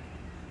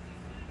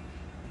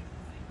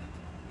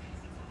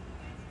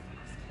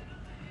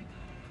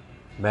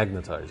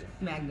 Magnetizing.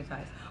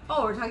 Magnetize.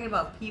 Oh, we're talking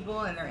about people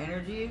and their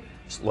energy?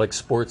 Like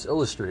Sports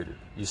Illustrated.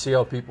 You see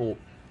how people...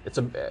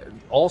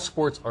 all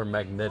sports are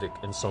magnetic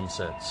in some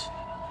sense.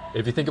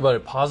 If you think about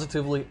it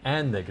positively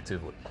and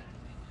negatively.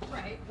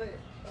 Right, but...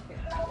 Okay.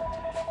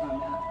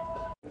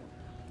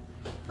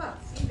 Fuck,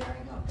 see, there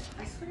I go.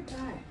 I swear to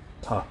God.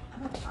 Huh.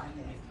 I'm a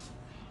pothead.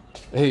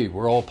 Hey,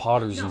 we're all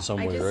potters in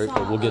some way, right?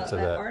 But we'll get to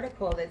that. I saw an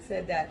article that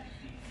said that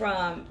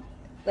from,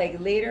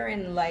 later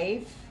in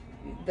life,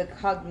 the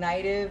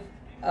cognitive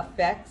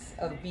effects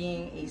of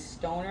being a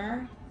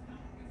stoner.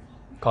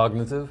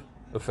 Cognitive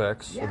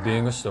effects of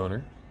being a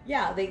stoner.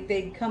 Yeah,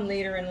 they come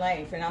later in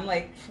life. And I'm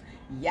like,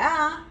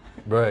 yeah.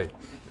 Right.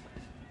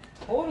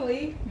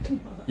 Totally.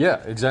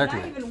 Yeah, exactly.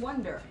 And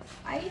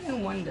I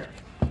even wonder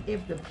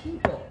if the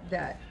people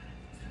that,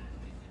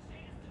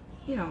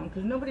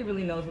 because nobody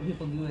really knows what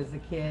people do as a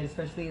kid,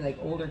 especially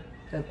older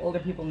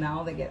people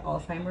now that get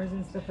Alzheimer's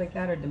and stuff like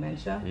that, or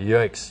dementia.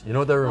 Yikes. You know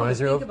what that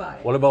reminds me of?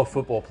 What about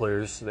football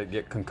players that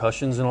get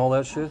concussions and all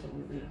that shit?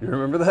 Absolutely. You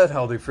remember that?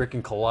 How they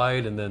freaking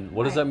collide and then,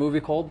 what is that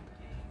movie called?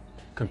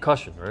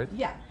 Concussion, right?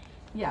 Yeah.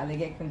 Yeah, they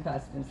get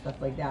concussed and stuff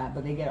like that,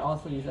 but they get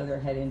also these other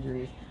head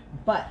injuries.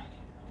 But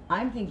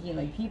I'm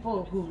thinking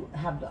people who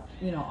have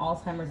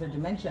Alzheimer's or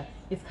dementia,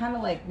 it's kind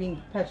of like being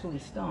perpetually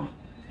stoned.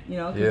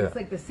 Because it's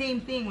like the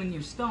same thing when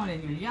you're stoned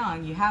and you're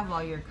young. You have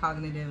all your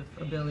cognitive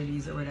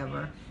abilities or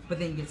whatever, but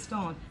then you get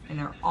stoned and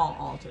they're all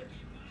altered.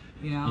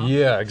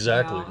 Yeah,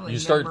 exactly. You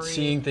start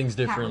seeing things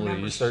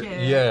differently. You start,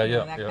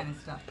 that kind of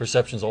stuff.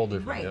 Perception's all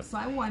different. Right. Yeah. So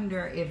I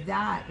wonder if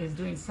that is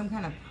doing some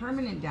kind of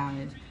permanent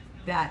damage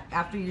that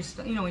after you're,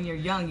 when you're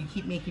young, you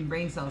keep making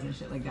brain cells and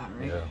shit like that,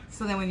 right? Yeah.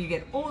 So then when you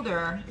get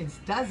older, it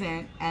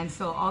doesn't, and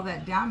so all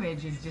that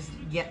damage is just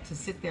yet to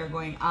sit there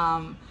going,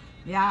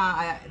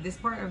 this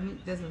part of me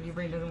your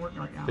brain doesn't work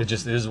right now. It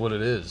just is what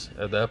it is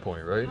at that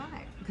point, right?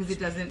 Right, because it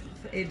doesn't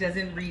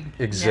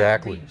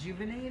exactly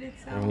rejuvenate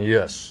itself.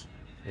 Yes,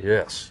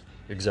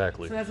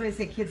 exactly. So that's why I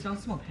say kids don't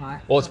smoke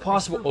pot. Well, it's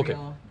possible. Okay,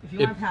 if you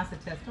want to pass the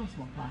test, don't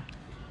smoke pot.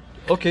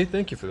 Okay,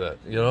 thank you for that.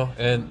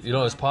 And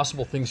it's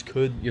possible things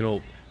could,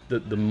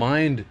 the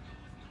mind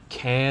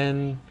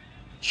can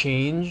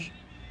change.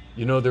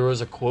 There was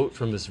a quote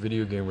from this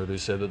video game where they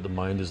said that the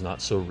mind is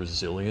not so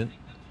resilient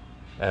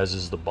as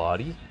is the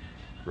body,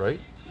 right?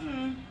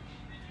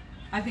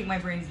 I think my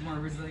brain's more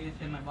resilient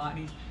than my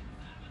body.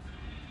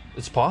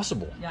 It's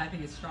possible. Yeah, I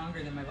think it's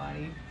stronger than my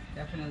body,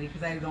 definitely,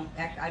 because I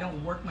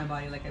don't work my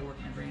body like I work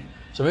my brain.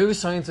 So maybe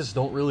scientists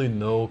don't really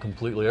know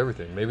completely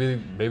everything.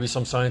 Maybe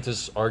some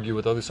scientists argue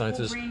with other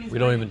scientists. We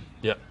don't even.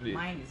 Yeah.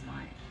 Mind is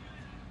mind.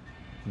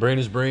 Brain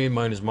is brain,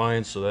 mind is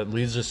mind. So that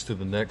leads us to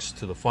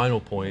the final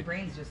point. The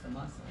brain's just a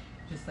muscle,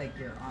 just like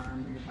your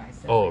arm or your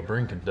bicep. Oh, a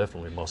brain can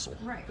definitely muscle.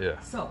 Right. Yeah.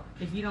 So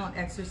if you don't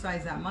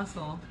exercise that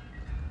muscle,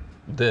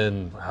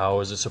 then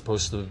how is it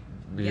supposed to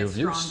be of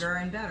use? Stronger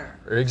and better.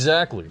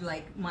 Exactly.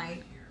 Like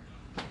my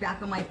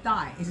back of my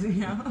thighs,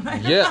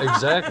 Yeah,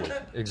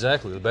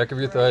 exactly. The back of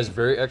your thighs,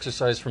 very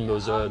exercised from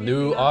those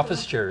new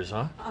office chairs,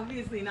 huh?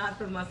 Obviously not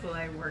the muscle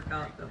I work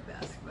out the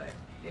best, but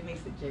it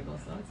makes it jiggle,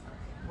 so it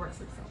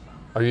works itself out.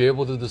 Are you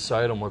able to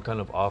decide on what kind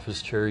of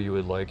office chair you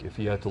would like if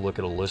you had to look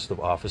at a list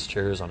of office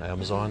chairs on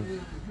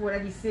Amazon? Would I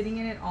be sitting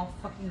in it all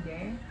fucking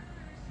day?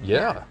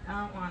 Yeah.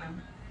 I don't want to.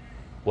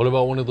 What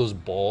about one of those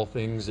ball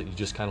things that you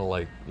just kind of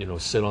like,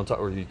 sit on top,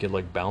 or you can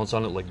like bounce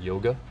on it like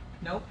yoga?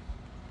 Nope.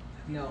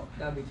 No,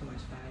 that would be too much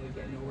fun. I would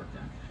get no work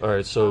done. All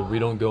right, so we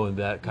don't go in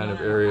that kind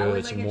of area. I would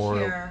It's like more a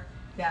chair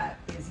that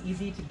is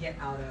easy to get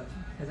out of,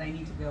 because I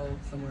need to go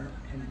somewhere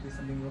and do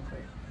something real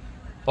quick.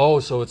 Oh,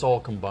 so it's all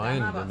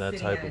combined in that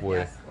sitting type at of a way.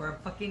 desk or a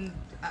fucking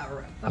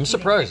I'm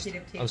surprised.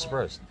 executive table I'm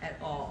surprised. At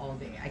all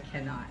day. I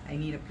cannot. I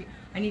need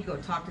to go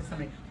talk to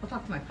somebody. I'll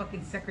talk to my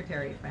fucking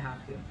secretary if I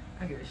have to.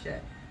 I don't give a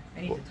shit.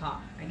 I need to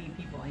talk. I need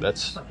people. I can't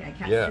sit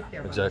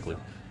there by exactly.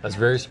 myself. That's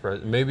very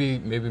surprising. Maybe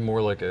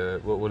more like a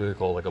what do they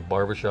call, like a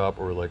barbershop,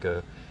 or like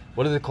a,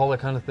 what do they call that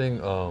kind of thing?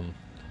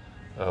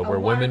 Where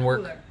women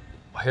work.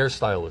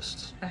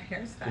 Hairstylists. A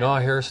hairstylist.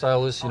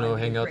 Hairstylists,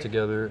 hang out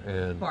together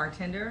and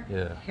bartender.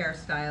 Yeah.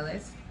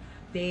 Hairstylist.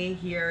 They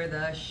hear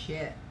the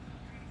shit.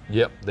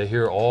 Yep, they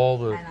hear all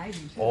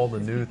the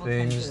new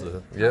things.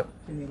 Yep.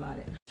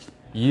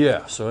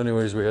 Yeah. So,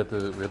 anyways, we had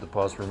to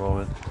pause for a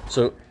moment.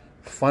 So,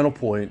 final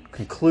point,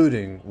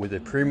 concluding with a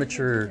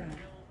premature.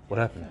 What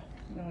happened?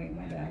 No, wait,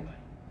 my bad.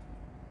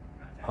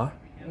 Huh?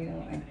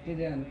 I did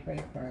it on the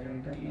credit card. I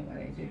don't know what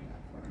I did that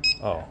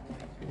for. Oh.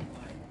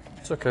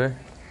 It's okay.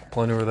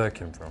 Plenty where that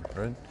came from,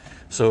 right?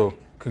 So,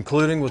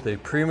 concluding with a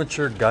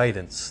premature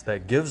guidance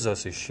that gives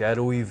us a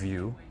shadowy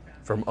view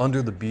from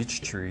under the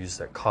beech trees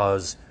that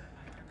cause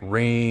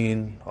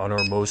rain on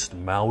our most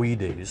Maui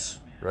days,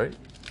 right?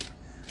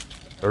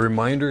 A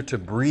reminder to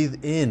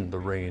breathe in the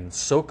rain,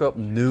 soak up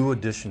new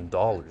edition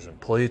dollars, and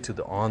play to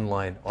the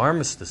online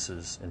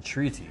armistices and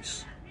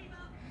treaties,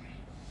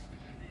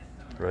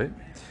 right?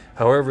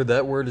 However,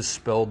 that word is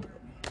spelled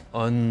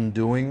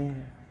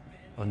undoing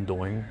from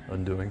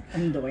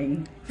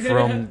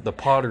the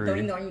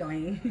pottery.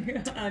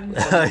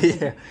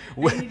 Yeah.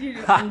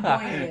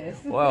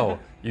 Wow,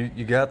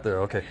 you got there.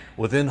 Okay.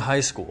 Within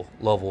high school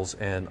levels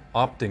and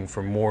opting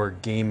for more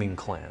gaming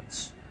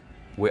clans,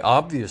 we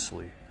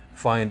obviously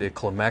find a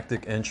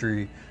climactic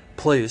entry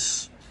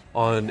place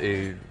on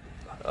a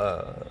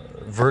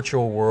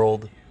virtual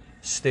world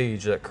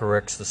stage that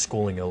corrects the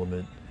schooling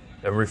element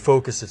and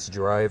refocus its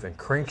drive and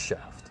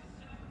crankshaft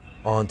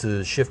onto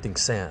the shifting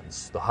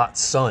sands, the hot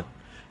sun,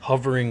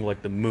 hovering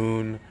like the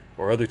moon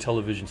or other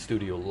television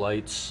studio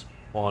lights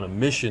on a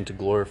mission to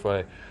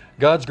glorify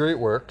God's great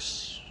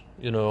works.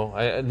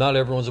 Not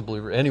everyone's a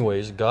believer.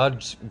 Anyways,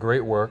 God's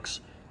great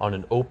works on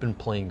an open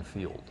playing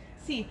field.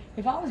 See,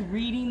 if I was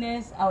reading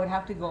this, I would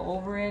have to go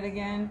over it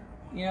again,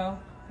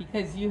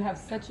 because you have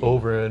such a...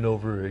 Over and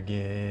over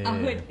again.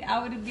 I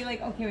would be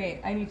like, okay,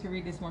 wait, I need to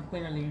read this more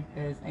clearly,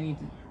 because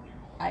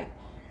I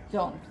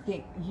don't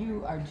think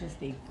you are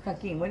just a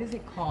fucking, what is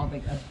it called?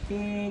 Like a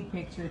big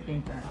picture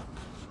thinker.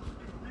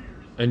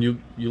 And you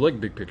like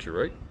big picture,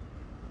 right?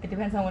 It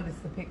depends on what it's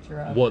the picture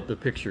of. What the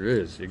picture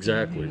is,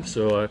 exactly. Mm-hmm.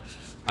 So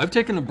I've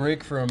taken a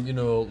break from,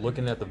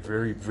 looking at the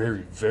very,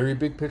 very, very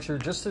big picture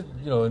just to,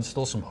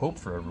 instill some hope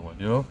for everyone,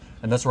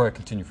 And that's where I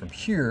continue from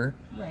here.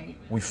 Right.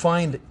 We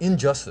find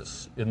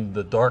injustice in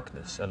the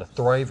darkness and a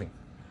thriving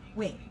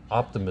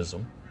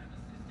optimism.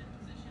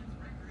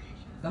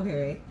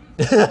 Okay,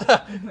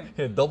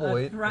 right. Double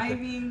weight.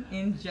 Thriving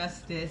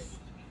injustice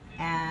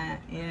and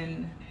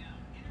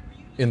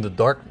in the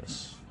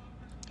darkness.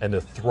 And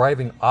a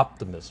thriving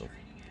optimism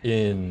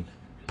in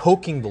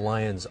poking the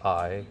lion's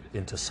eye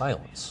into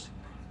silence.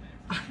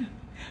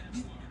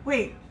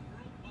 Wait,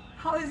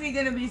 How is he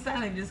gonna be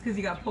silent just because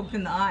he got poked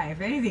in the eye? If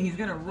anything, he's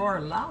gonna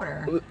roar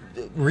louder.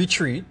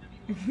 Retreat.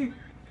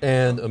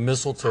 And a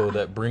mistletoe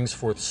that brings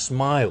forth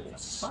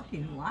smiles.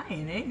 Fucking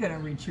lion ain't gonna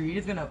retreat.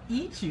 It's gonna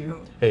eat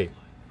you. Hey,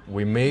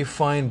 we may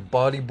find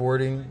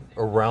bodyboarding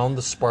around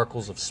the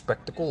sparkles of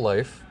spectacle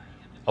life,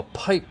 a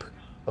pipe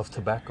of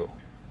tobacco.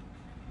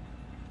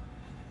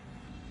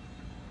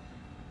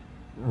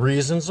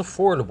 Reasons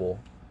affordable,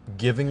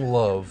 giving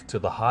love to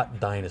the hot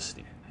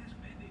dynasty.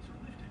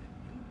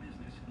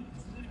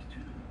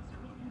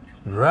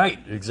 Right,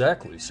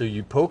 exactly. So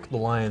you poke the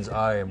lion's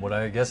eye, and what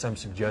I guess I'm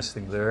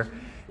suggesting there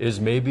is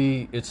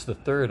maybe it's the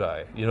third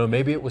eye. You know,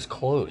 maybe it was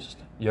closed.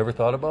 You ever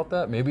thought about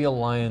that? Maybe a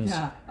lion's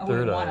I third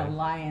wouldn't eye. want a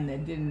lion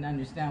that didn't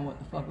understand what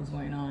the fuck was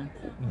going on.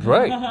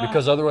 Right,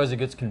 because otherwise it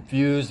gets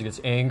confused, it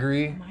gets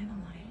angry. Am I the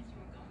lion?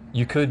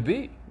 You could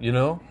be, you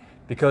know,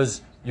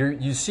 because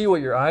you see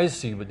what your eyes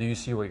see, but do you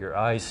see what your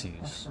eye sees?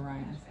 Busta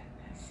Rhymes.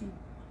 See,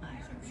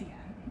 eyes can see.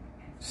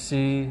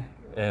 See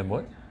and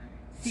what?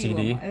 See,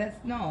 CD.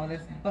 well,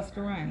 that's Busta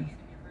Rhymes.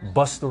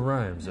 Busta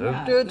Rhymes.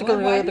 Yeah.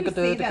 Well, why do you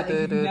say that? Like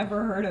you've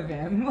never heard of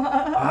him.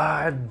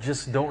 I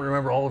just don't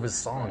remember all of his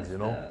songs, you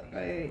know.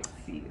 Right.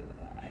 See,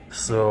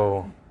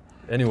 So,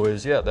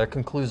 anyways, yeah, that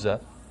concludes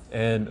that.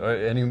 And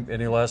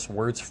any last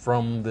words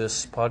from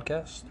this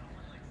podcast?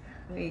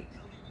 wait.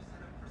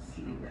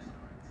 See,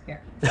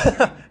 here.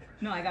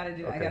 No, I gotta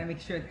do. Okay. I gotta make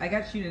sure. I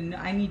got you to. Know,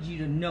 I need you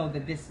to know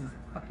that this is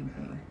fucking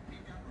thing.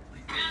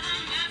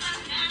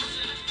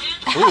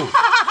 Ooh.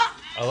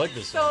 I like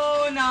this song.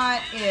 So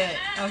not it.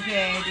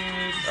 Okay, dude.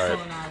 All So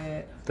right. not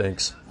it.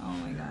 Thanks. Oh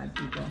my god,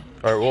 people.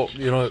 All right, well,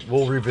 you know what?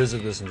 We'll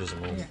revisit this in just a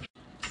moment.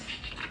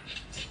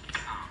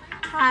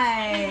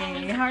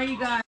 Hi, how are you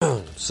guys?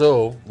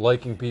 So,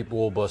 liking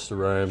people, Busta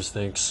Rhymes,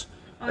 thanks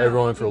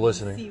everyone for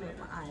listening. See what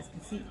my eyes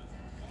can see.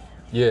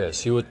 Yeah,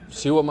 see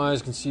what my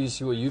eyes can see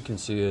what you can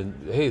see,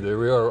 and hey, there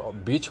we are,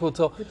 beach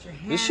hotel. Put your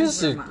It's hands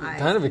just where my eyes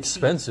kind of can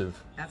expensive.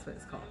 see. That's what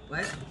it's called.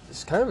 What?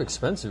 It's kind of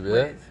expensive, What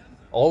yeah. is?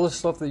 All the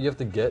stuff that you have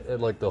to get at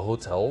like the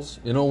hotels,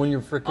 you know, when you're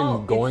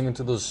freaking going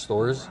into those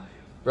stores,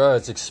 bro,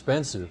 it's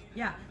expensive.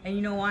 Yeah, and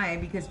you know why?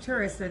 Because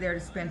tourists are there to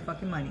spend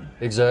fucking money.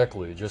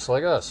 Exactly, just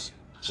like us.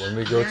 When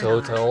we go We're to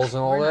not. hotels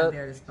and all We're not that,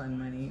 there to spend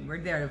money. We're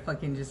there to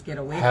fucking just get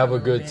away. Have for a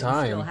little good bit time.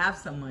 And still have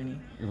some money.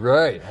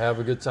 right? Have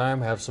a good time,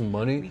 have some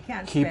money, We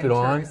can't keep spend it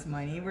on. tourist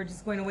money. We're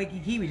just going to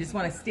Waikiki. We just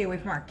want to stay away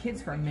from our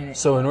kids for a minute.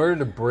 So in order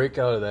to break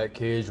out of that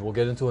cage, we'll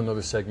get into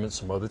another segment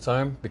some other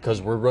time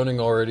because we're running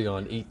already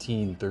on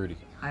 18:30.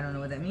 I don't know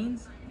what that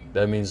means.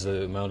 That means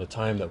the amount of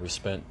time that we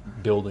spent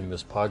building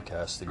this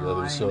podcast together.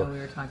 I didn't so know we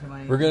were talking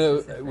about we're anything gonna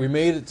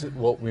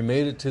specific. we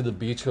made it to the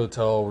beach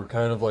hotel. We're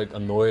kind of like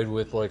annoyed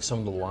with like some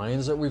of the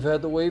lines that we've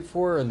had to wait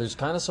for, and there's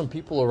kind of some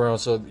people around.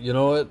 So you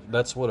know what?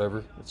 That's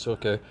whatever. It's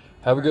okay.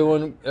 Have a good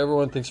one,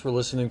 everyone. Thanks for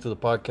listening to the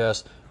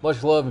podcast.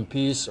 Much love and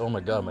peace. Oh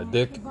my God, my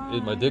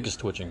dick is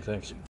twitching.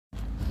 Thanks.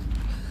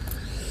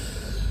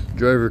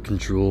 Driver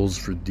controls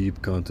for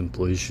deep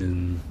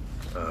contemplation.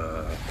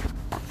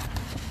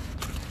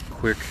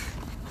 Quick.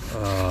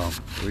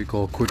 What we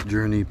call Quick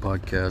Journey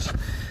podcast,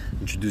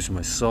 introducing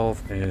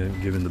myself and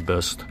giving the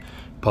best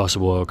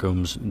possible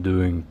outcomes,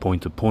 doing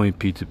point-to-point,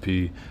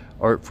 P2P,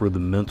 art for the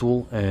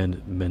mental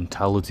and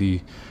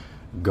mentality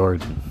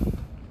garden.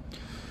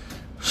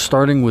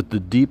 Starting with the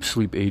deep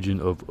sleep agent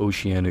of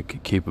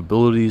oceanic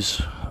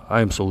capabilities,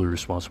 I am solely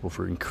responsible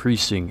for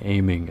increasing,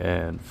 aiming,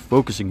 and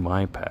focusing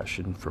my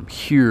passion from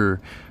here,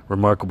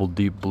 remarkable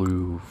deep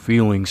blue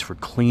feelings for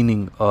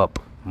cleaning up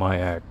my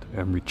act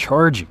and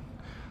recharging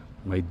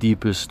my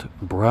deepest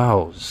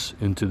browse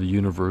into the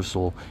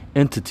universal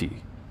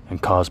entity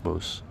and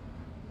cosmos.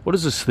 What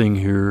is this thing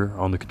here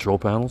on the control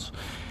panels?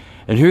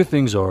 And here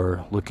things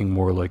are looking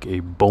more like a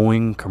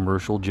Boeing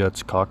commercial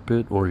jet's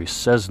cockpit or a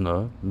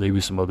Cessna,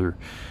 maybe some other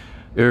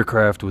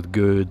aircraft with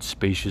good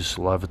spacious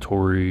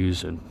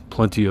lavatories and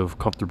plenty of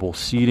comfortable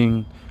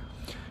seating.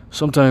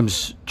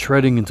 Sometimes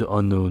treading into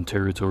unknown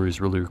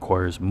territories really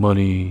requires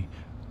money,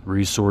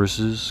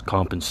 resources,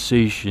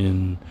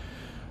 compensation,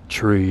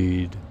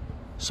 trade,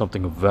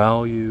 something of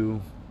value.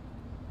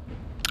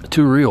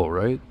 Too real,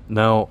 right?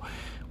 Now,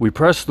 we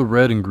press the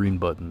red and green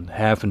button,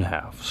 half and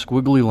half,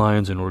 squiggly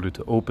lines in order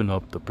to open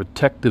up the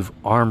protective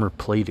armor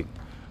plating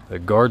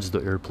that guards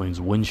the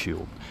airplane's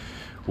windshield.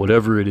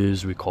 Whatever it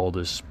is, we call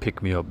this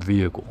pick-me-up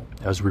vehicle.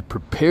 As we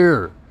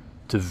prepare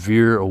to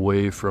veer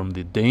away from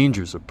the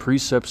dangers of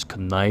precepts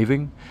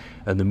conniving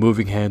and the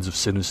moving hands of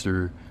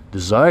sinister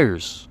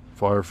desires,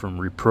 far from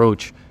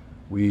reproach,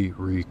 we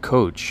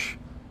recoach.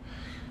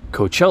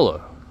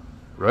 Coachella,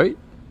 right?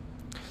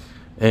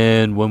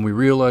 And when we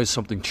realize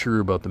something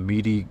true about the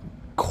meaty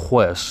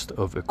quest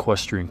of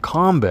equestrian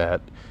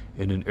combat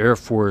in an Air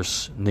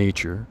Force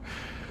nature,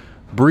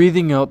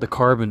 breathing out the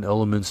carbon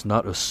elements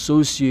not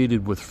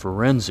associated with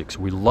forensics,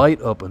 we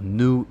light up a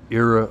new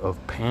era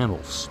of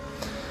panels.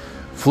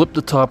 Flip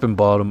the top and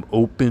bottom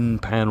open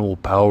panel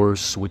power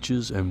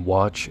switches and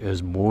watch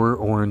as more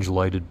orange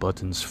lighted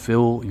buttons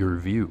fill your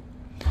view.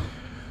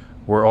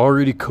 We're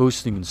already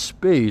coasting in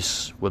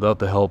space without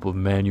the help of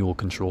manual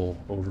control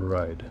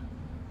override.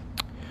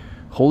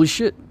 Holy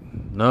shit.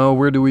 Now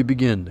where do we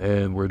begin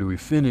and where do we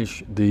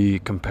finish the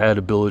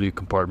compatibility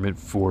compartment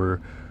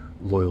for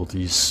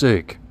loyalty's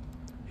sake?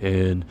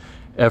 An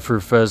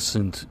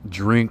effervescent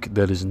drink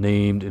that is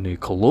named in a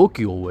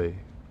colloquial way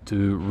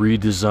to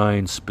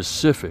redesign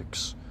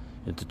specifics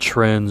into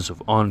trends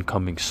of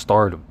oncoming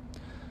stardom.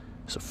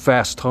 It's a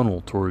fast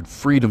tunnel toward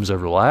freedom's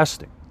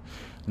everlasting.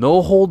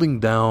 No holding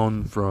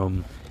down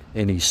from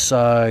any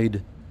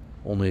side,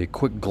 only a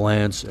quick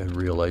glance and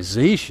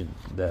realization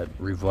that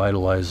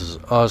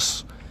revitalizes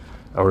us,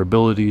 our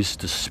abilities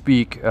to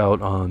speak out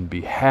on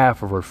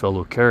behalf of our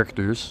fellow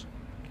characters,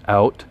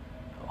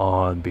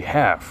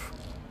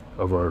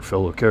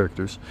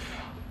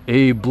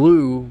 a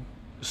blue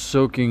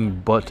soaking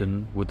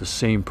button with the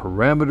same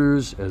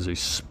parameters as a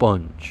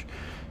sponge.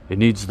 It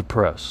needs the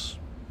press.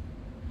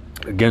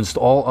 Against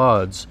all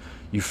odds,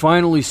 you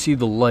finally see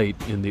the light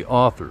in the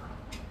author,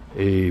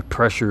 a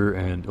pressure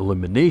and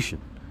elimination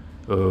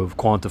of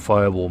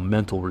quantifiable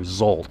mental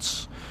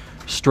results,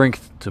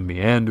 strength to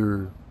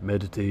meander,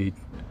 meditate,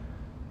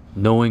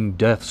 knowing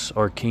death's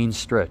arcane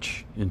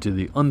stretch into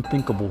the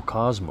unthinkable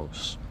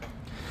cosmos.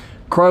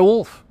 Cry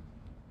wolf.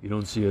 You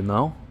don't see it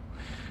now?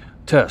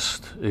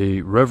 Test.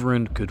 A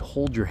reverend could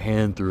hold your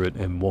hand through it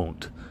and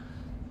won't.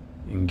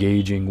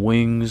 Engaging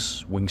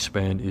wings.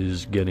 Wingspan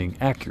is getting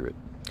accurate.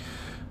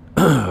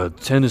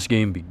 Tennis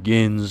game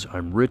begins.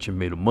 I'm rich and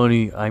made of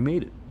money. I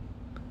made it.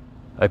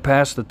 I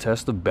passed the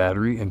test of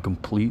battery and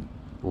complete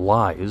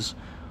lies.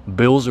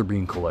 Bills are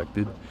being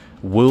collected.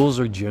 Wills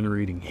are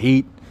generating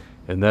hate.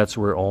 And that's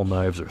where all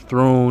knives are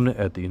thrown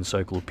at the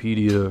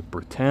Encyclopedia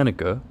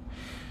Britannica.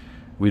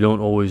 We don't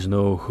always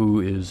know who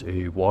is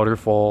a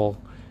waterfall,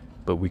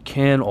 but we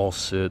can all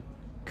sit,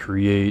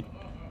 create,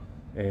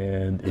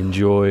 and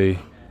enjoy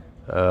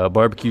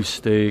barbecue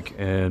steak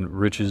and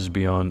riches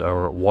beyond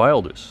our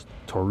wildest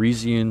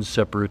Tauresian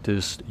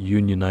separatist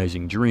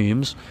unionizing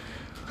dreams.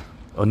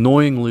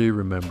 Annoyingly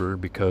remember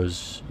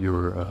because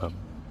your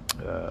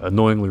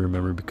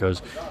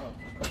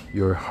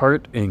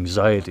heart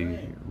anxiety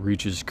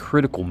reaches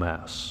critical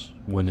mass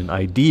when an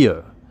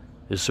idea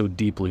is so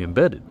deeply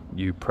embedded.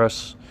 You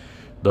press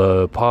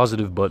the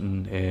positive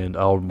button and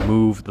I'll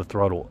move the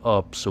throttle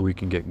up so we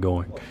can get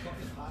going.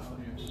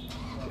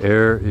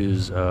 Air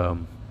is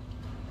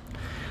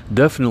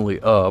definitely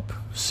up.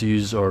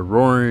 Seas are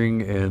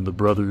roaring and the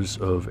brothers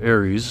of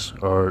Aries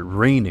are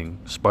raining,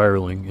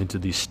 spiraling into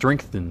the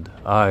strengthened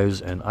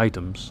eyes and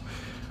items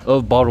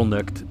of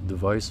bottlenecked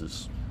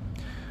devices.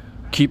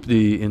 Keep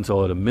the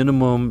intel at a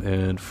minimum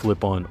and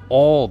flip on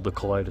all the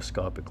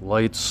kaleidoscopic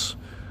lights,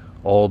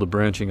 all the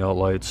branching out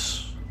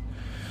lights,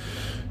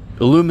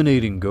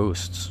 illuminating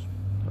ghosts.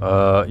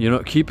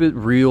 Keep it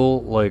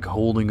real, like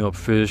holding up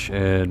fish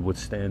and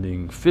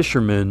withstanding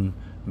fishermen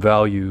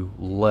value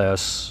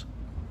less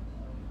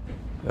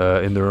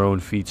in their own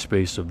feet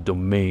space of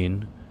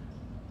domain.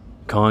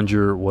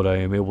 Conjure what I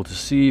am able to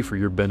see for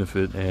your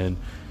benefit, and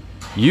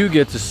you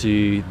get to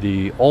see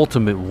the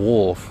ultimate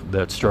wolf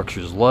that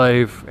structures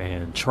life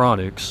and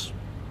tronics,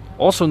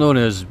 also known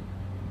as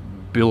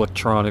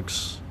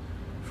Bilectronics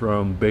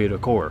from Beta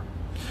Core.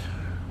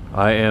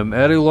 I am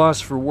at a loss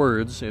for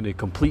words and a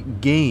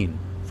complete gain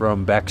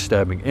from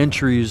backstabbing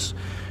entries.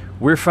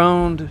 We've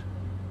found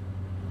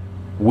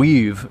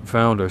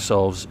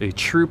ourselves a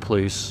true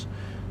place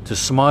to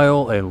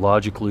smile and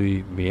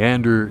logically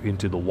meander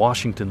into the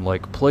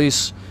Washington-like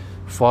place,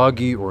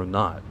 foggy or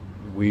not.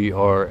 We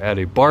are at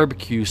a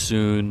barbecue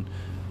soon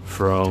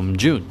from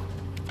June.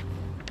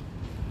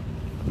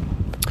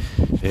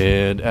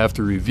 And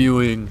after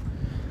reviewing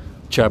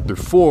Chapter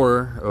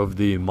 4 of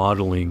the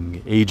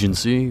modeling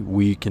agency,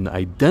 we can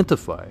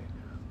identify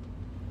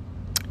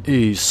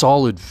a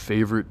solid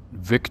favorite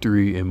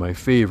victory in my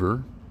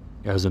favor.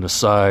 As an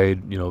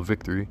aside,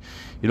 victory.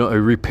 A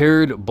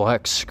repaired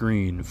black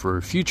screen for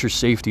future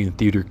safety in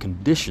theater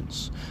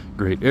conditions.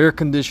 Great air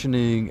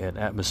conditioning and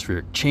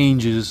atmospheric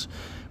changes.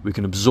 We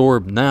can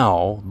absorb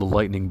now the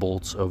lightning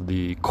bolts of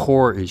the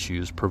core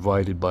issues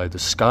provided by the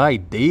sky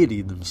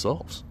deity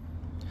themselves.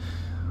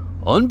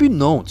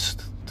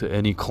 Unbeknownst to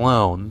any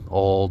clown,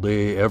 all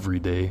day, every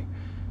day,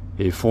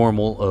 a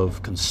formal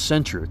of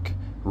concentric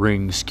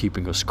rings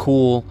keeping us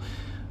cool.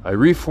 I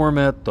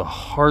reformat the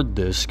hard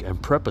disk and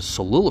prep a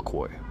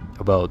soliloquy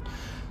about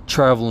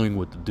traveling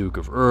with the Duke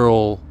of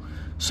Earl,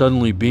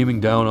 suddenly beaming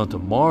down onto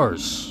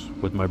Mars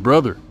with my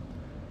brother,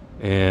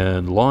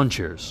 and lawn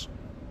chairs.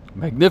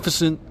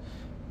 Magnificent,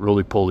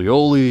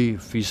 roly-poly-oly,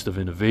 feast of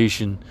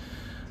innovation,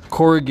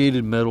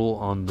 corrugated metal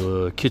on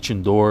the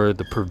kitchen door,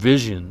 the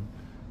provision,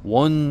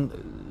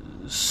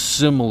 one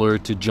similar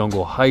to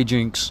jungle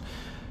hijinks,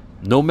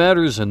 no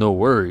matters and no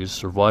worries,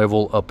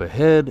 survival up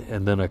ahead,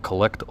 and then I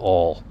collect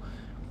all.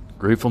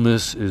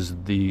 Gratefulness is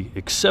the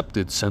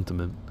accepted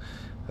sentiment.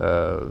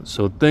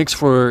 So thanks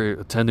for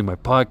attending my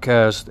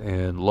podcast,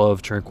 and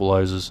love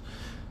tranquilizes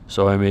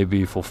so I may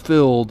be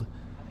fulfilled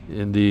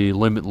in the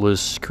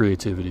limitless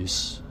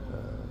creativities.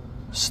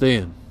 Stay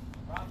in.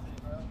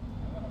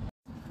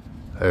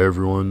 Hey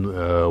everyone,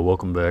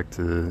 welcome back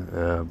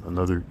to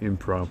another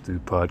impromptu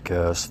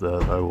podcast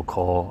that I will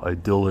call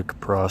Idyllic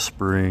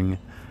Prospering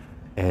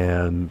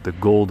and the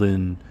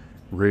Golden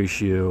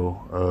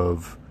Ratio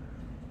of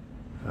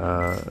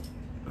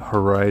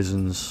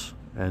Horizons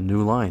and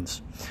New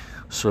Lines.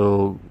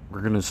 So we're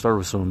going to start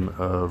with some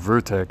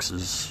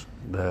vertexes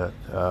that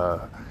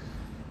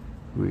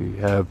we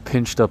have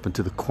pinched up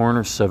into the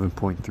corner,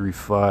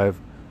 7.35,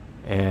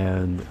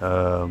 and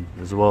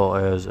as well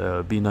as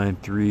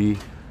B93,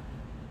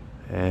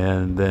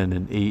 and then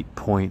an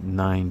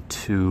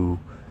 8.92.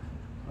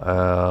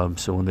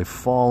 So when they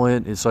fall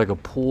in, it's like a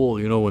pool,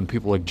 you know, when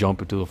people like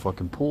jump into the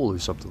fucking pool or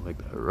something like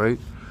that, right?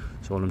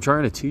 So what I'm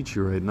trying to teach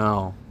you right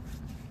now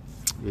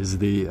is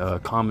the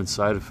common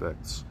side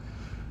effects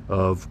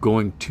of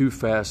going too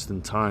fast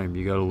in time.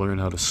 You got to learn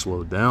how to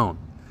slow down.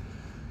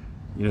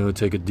 You know,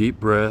 take a deep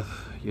breath,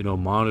 you know,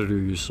 monitor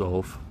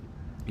yourself,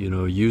 you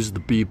know, use the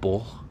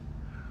beeple,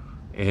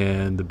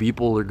 and the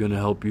beeple are going to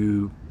help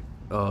you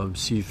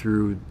see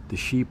through the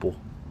sheeple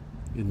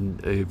in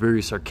a very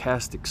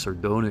sarcastic,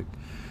 sardonic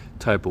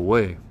type of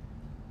way.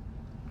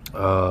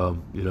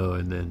 You know,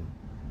 and then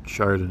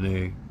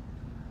Chardonnay,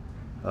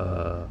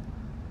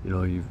 you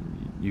know,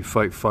 you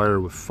fight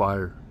fire with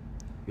fire.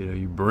 You know,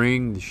 you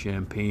bring the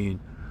champagne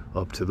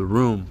up to the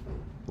room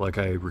like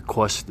I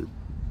requested.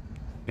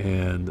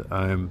 And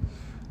I'm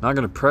not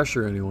going to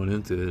pressure anyone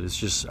into it. It's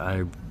just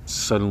I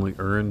suddenly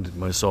earned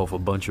myself a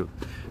bunch of,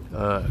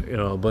 you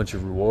know, a bunch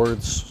of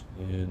rewards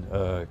and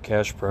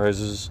cash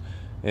prizes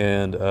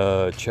and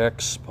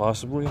checks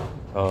possibly,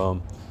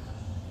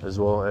 as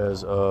well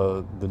as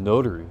the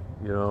notary,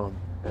 you know.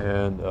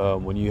 And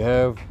when you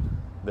have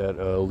that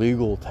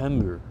legal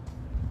tender,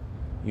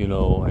 you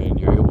know, and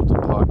you're able to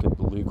pocket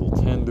the legal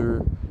tender,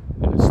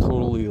 and it's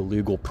totally a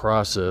legal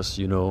process,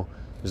 you know,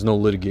 there's no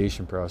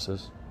litigation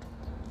process,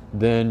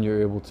 then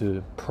you're able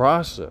to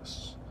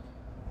process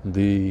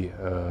the,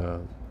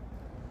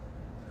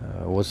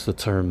 what's the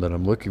term that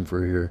I'm looking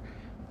for here?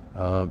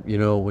 You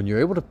know, when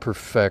you're able to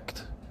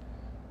perfect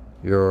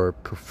your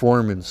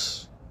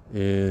performance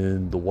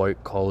in the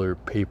white collar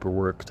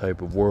paperwork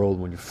type of world,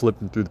 when you're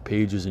flipping through the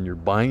pages in your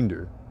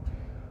binder,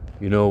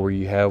 you know, where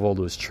you have all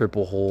those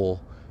triple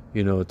hole,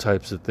 you know,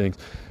 types of things,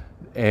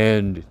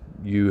 and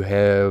you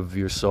have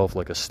yourself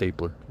like a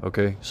stapler,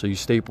 okay? So you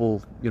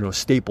staple, you know,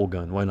 staple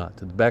gun, why not,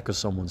 to the back of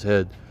someone's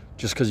head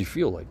just because you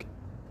feel like it,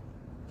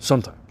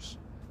 sometimes.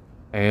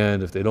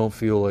 And if they don't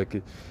feel like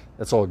it,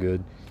 that's all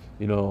good.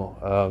 You know,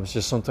 it's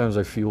just sometimes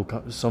I feel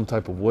some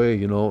type of way,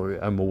 you know,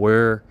 I'm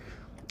aware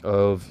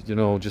of, you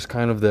know, just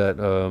kind of that,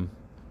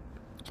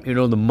 you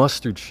know, the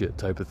mustard shit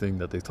type of thing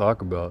that they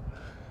talk about,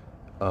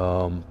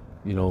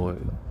 you know,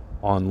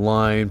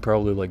 online,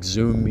 probably like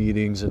Zoom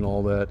meetings and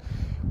all that.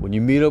 When you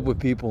meet up with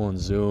people on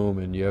Zoom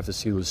and you have to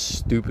see those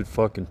stupid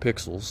fucking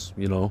pixels,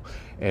 you know,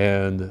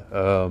 and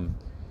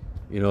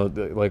you know,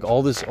 like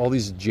all these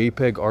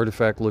JPEG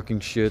artifact looking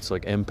shits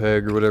like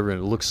MPEG or whatever,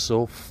 and it looks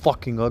so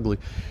fucking ugly.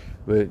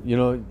 But you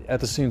know, at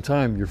the same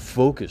time, you're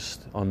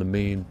focused on the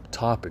main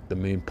topic, the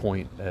main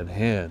point at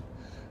hand,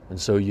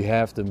 and so you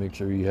have to make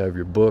sure you have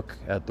your book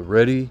at the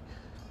ready.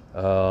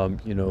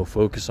 You know,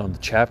 focus on the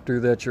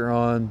chapter that you're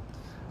on.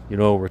 You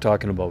know, we're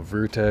talking about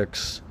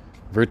vertices.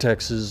 We're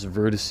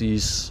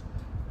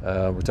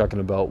talking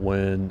about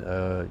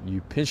when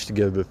you pinch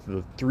together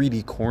the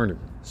 3D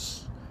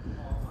corners,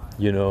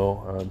 you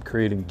know,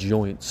 creating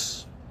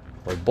joints,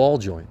 like ball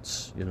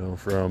joints, you know,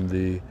 from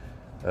the,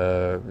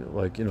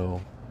 like, you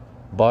know,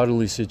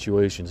 bodily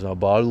situations. Now,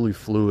 bodily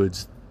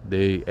fluids,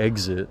 they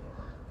exit,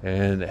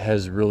 and it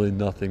has really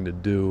nothing to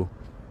do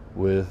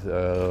with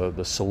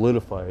the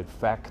solidified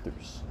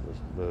factors,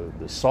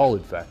 the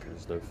solid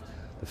factors, the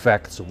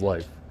facts of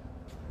life.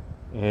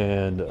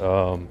 And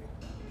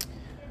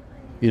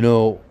you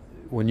know,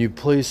 when you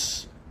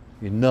place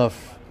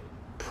enough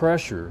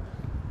pressure,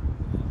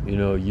 you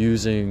know,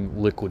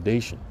 using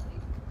liquidation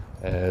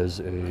as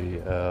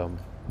a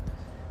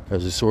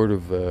sort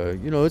of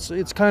you know,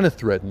 it's kind of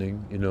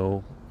threatening, you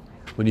know,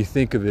 when you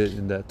think of it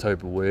in that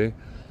type of way.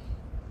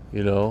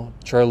 You know,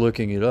 try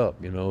looking it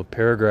up, you know,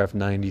 paragraph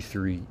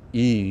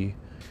 93E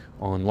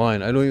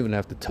online. I don't even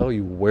have to tell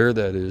you where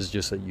that is,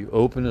 just that you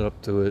open it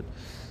up to it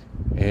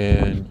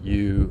and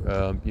you,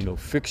 you know,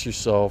 fix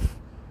yourself,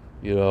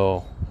 you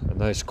know, a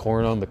nice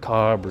corn on the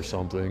cob or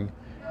something,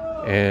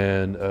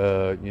 and,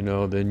 you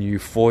know, then you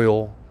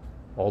foil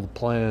all the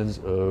plans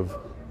of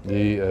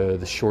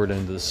the short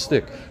end of the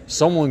stick.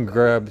 Someone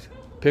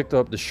picked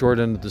up the short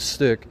end of the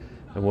stick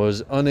and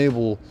was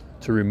unable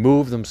to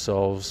remove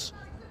themselves.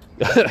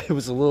 It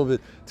was a little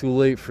bit too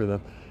late for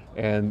them,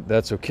 and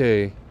that's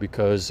okay,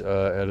 because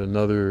at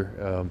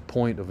another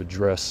point of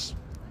address,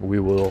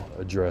 we will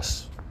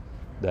address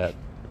that,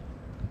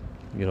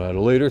 you know, at a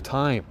later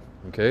time,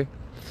 okay?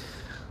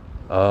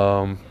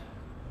 You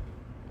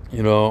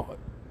know,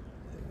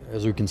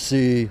 as we can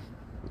see,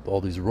 with all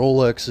these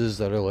Rolexes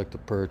that I like to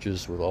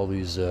purchase, with all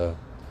these, you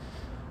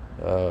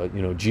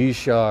know,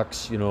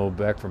 G-Shocks, you know,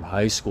 back from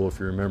high school, if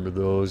you remember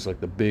those, like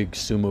the big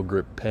sumo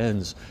grip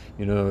pens,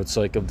 you know, it's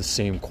like of the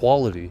same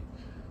quality,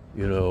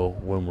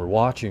 when we're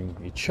watching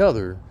each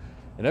other.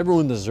 And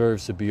everyone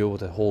deserves to be able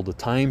to hold a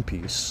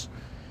timepiece,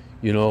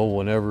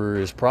 whenever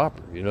is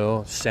proper.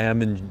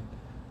 Salmon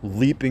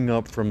leaping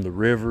up from the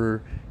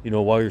river,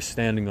 while you're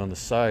standing on the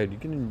side. You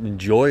can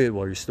enjoy it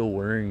while you're still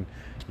wearing,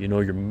 your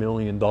 $1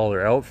 million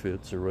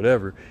outfits or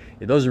whatever.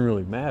 It doesn't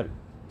really matter,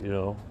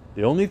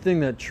 The only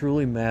thing that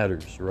truly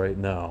matters right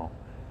now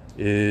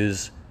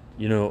is,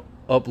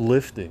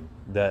 uplifting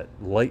that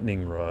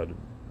lightning rod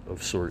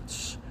of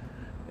sorts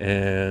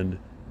and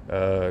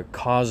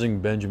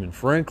causing Benjamin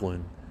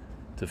Franklin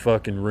to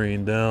fucking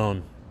rain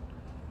down,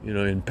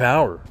 in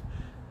power.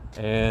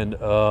 And,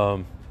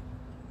 right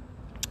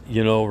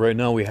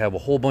now we have a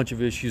whole bunch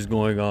of issues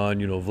going on.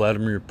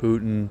 Vladimir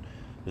Putin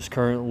is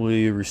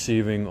currently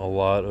receiving a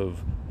lot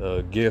of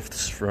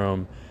gifts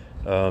from,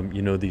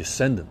 the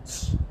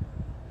ascendants.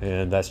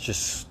 And that's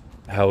just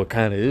how it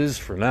kind of is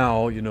for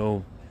now,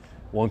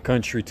 one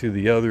country to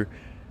the other.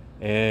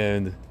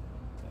 And,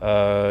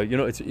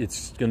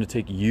 it's going to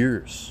take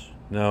years.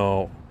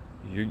 Now,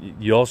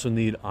 you also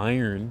need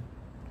iron,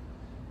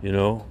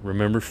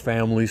 remember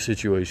family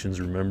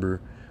situations,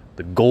 remember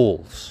the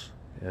goals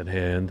at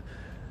hand.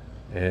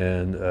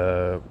 And,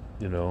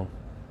 you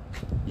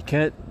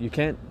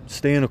can't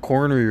stay in a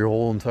corner your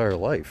whole entire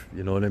life.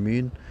 You know what I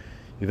mean?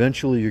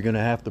 Eventually you're going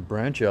to have to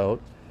branch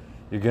out.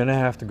 You're going to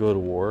have to go to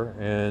war.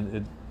 And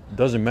it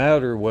doesn't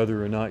matter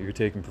whether or not you're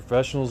taking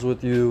professionals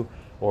with you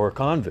or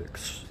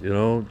convicts.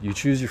 You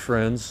choose your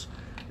friends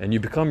and you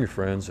become your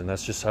friends, and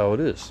that's just how it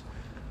is.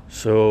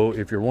 So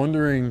if you're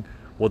wondering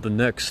what the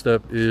next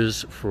step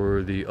is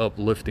for the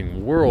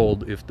uplifting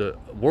world, if the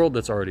world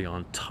that's already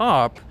on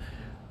top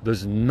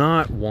does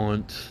not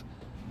want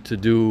to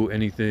do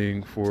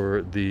anything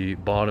for the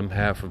bottom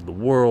half of the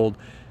world,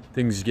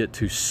 things get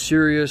too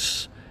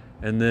serious.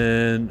 And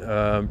then,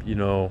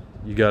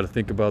 you got to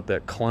think about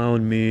that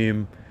clown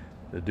meme.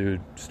 The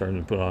dude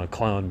starting to put on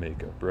clown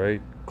makeup,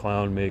 right?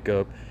 Clown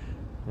makeup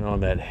on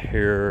that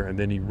hair. And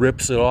then he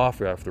rips it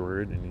off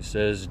afterward. And he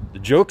says, the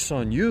joke's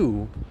on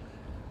you,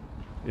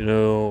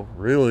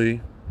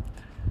 really,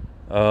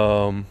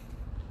 for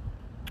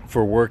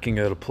working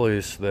at a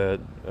place that,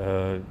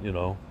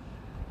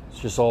 it's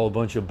just all a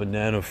bunch of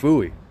banana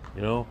phooey,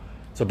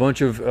 It's a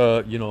bunch of,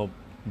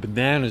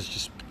 bananas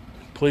just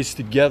placed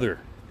together.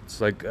 It's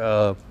like,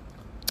 what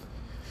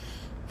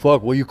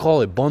do you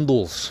call it?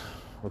 Bundles,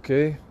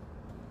 okay?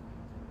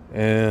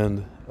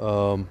 And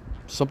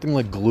something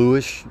like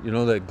gluish,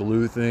 that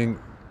glue thing.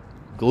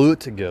 Glue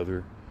it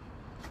together.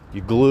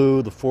 You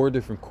glue the 4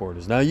 different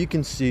corners. Now you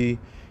can see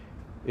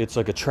it's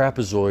like a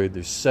trapezoid.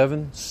 There's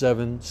 7,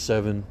 7,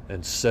 7,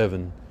 and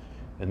 7.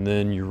 And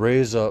then you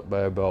raise up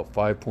by about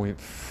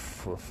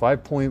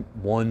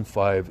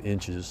 5.15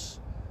 inches.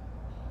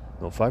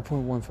 No,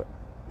 5.15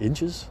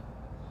 inches?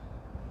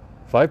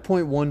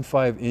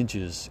 5.15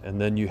 inches,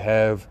 and then you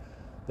have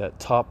that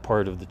top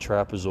part of the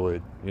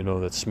trapezoid,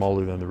 that's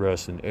smaller than the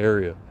rest in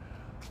area.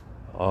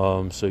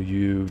 So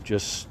you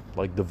just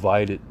like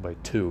divide it by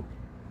 2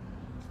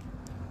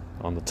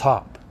 on the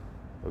top,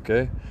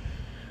 okay?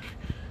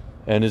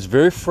 And it's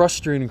very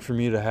frustrating for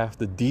me to have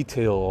to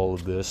detail all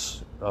of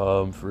this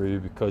for you,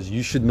 because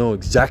you should know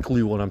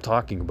exactly what I'm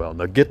talking about.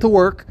 Now get to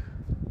work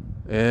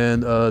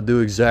and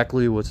do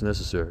exactly what's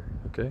necessary,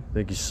 okay?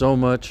 Thank you so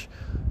much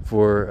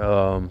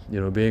for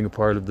being a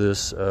part of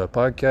this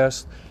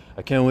podcast.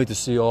 I can't wait to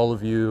see all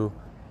of you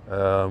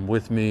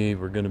with me.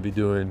 We're going to be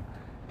doing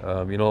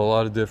a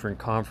lot of different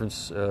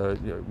conference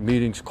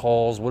meetings,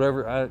 calls,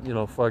 whatever.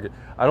 Fuck it.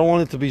 I don't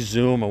want it to be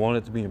Zoom. I want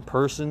it to be in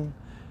person.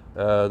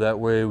 That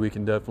way we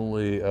can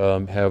definitely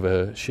have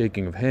a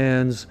shaking of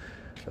hands,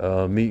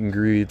 meet and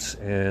greets,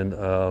 and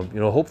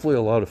hopefully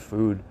a lot of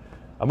food.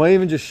 I might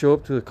even just show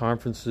up to the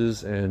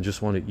conferences and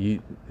just want to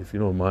eat, if you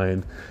don't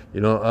mind.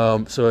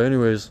 So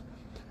anyways,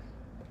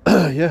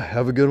 yeah,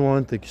 have a good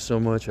one. Thank you so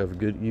much. Have a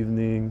good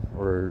evening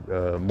or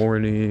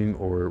morning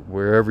or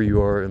wherever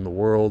you are in the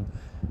world.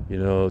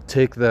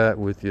 Take that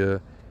with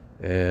you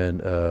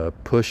and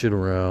push it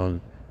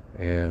around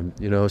and,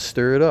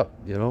 stir it up,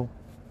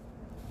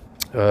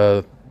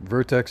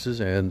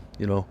 vertexes and,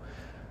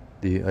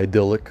 the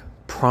idyllic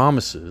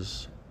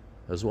promises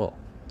as well.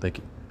 Thank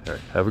you. All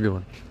right. Have a good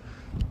one.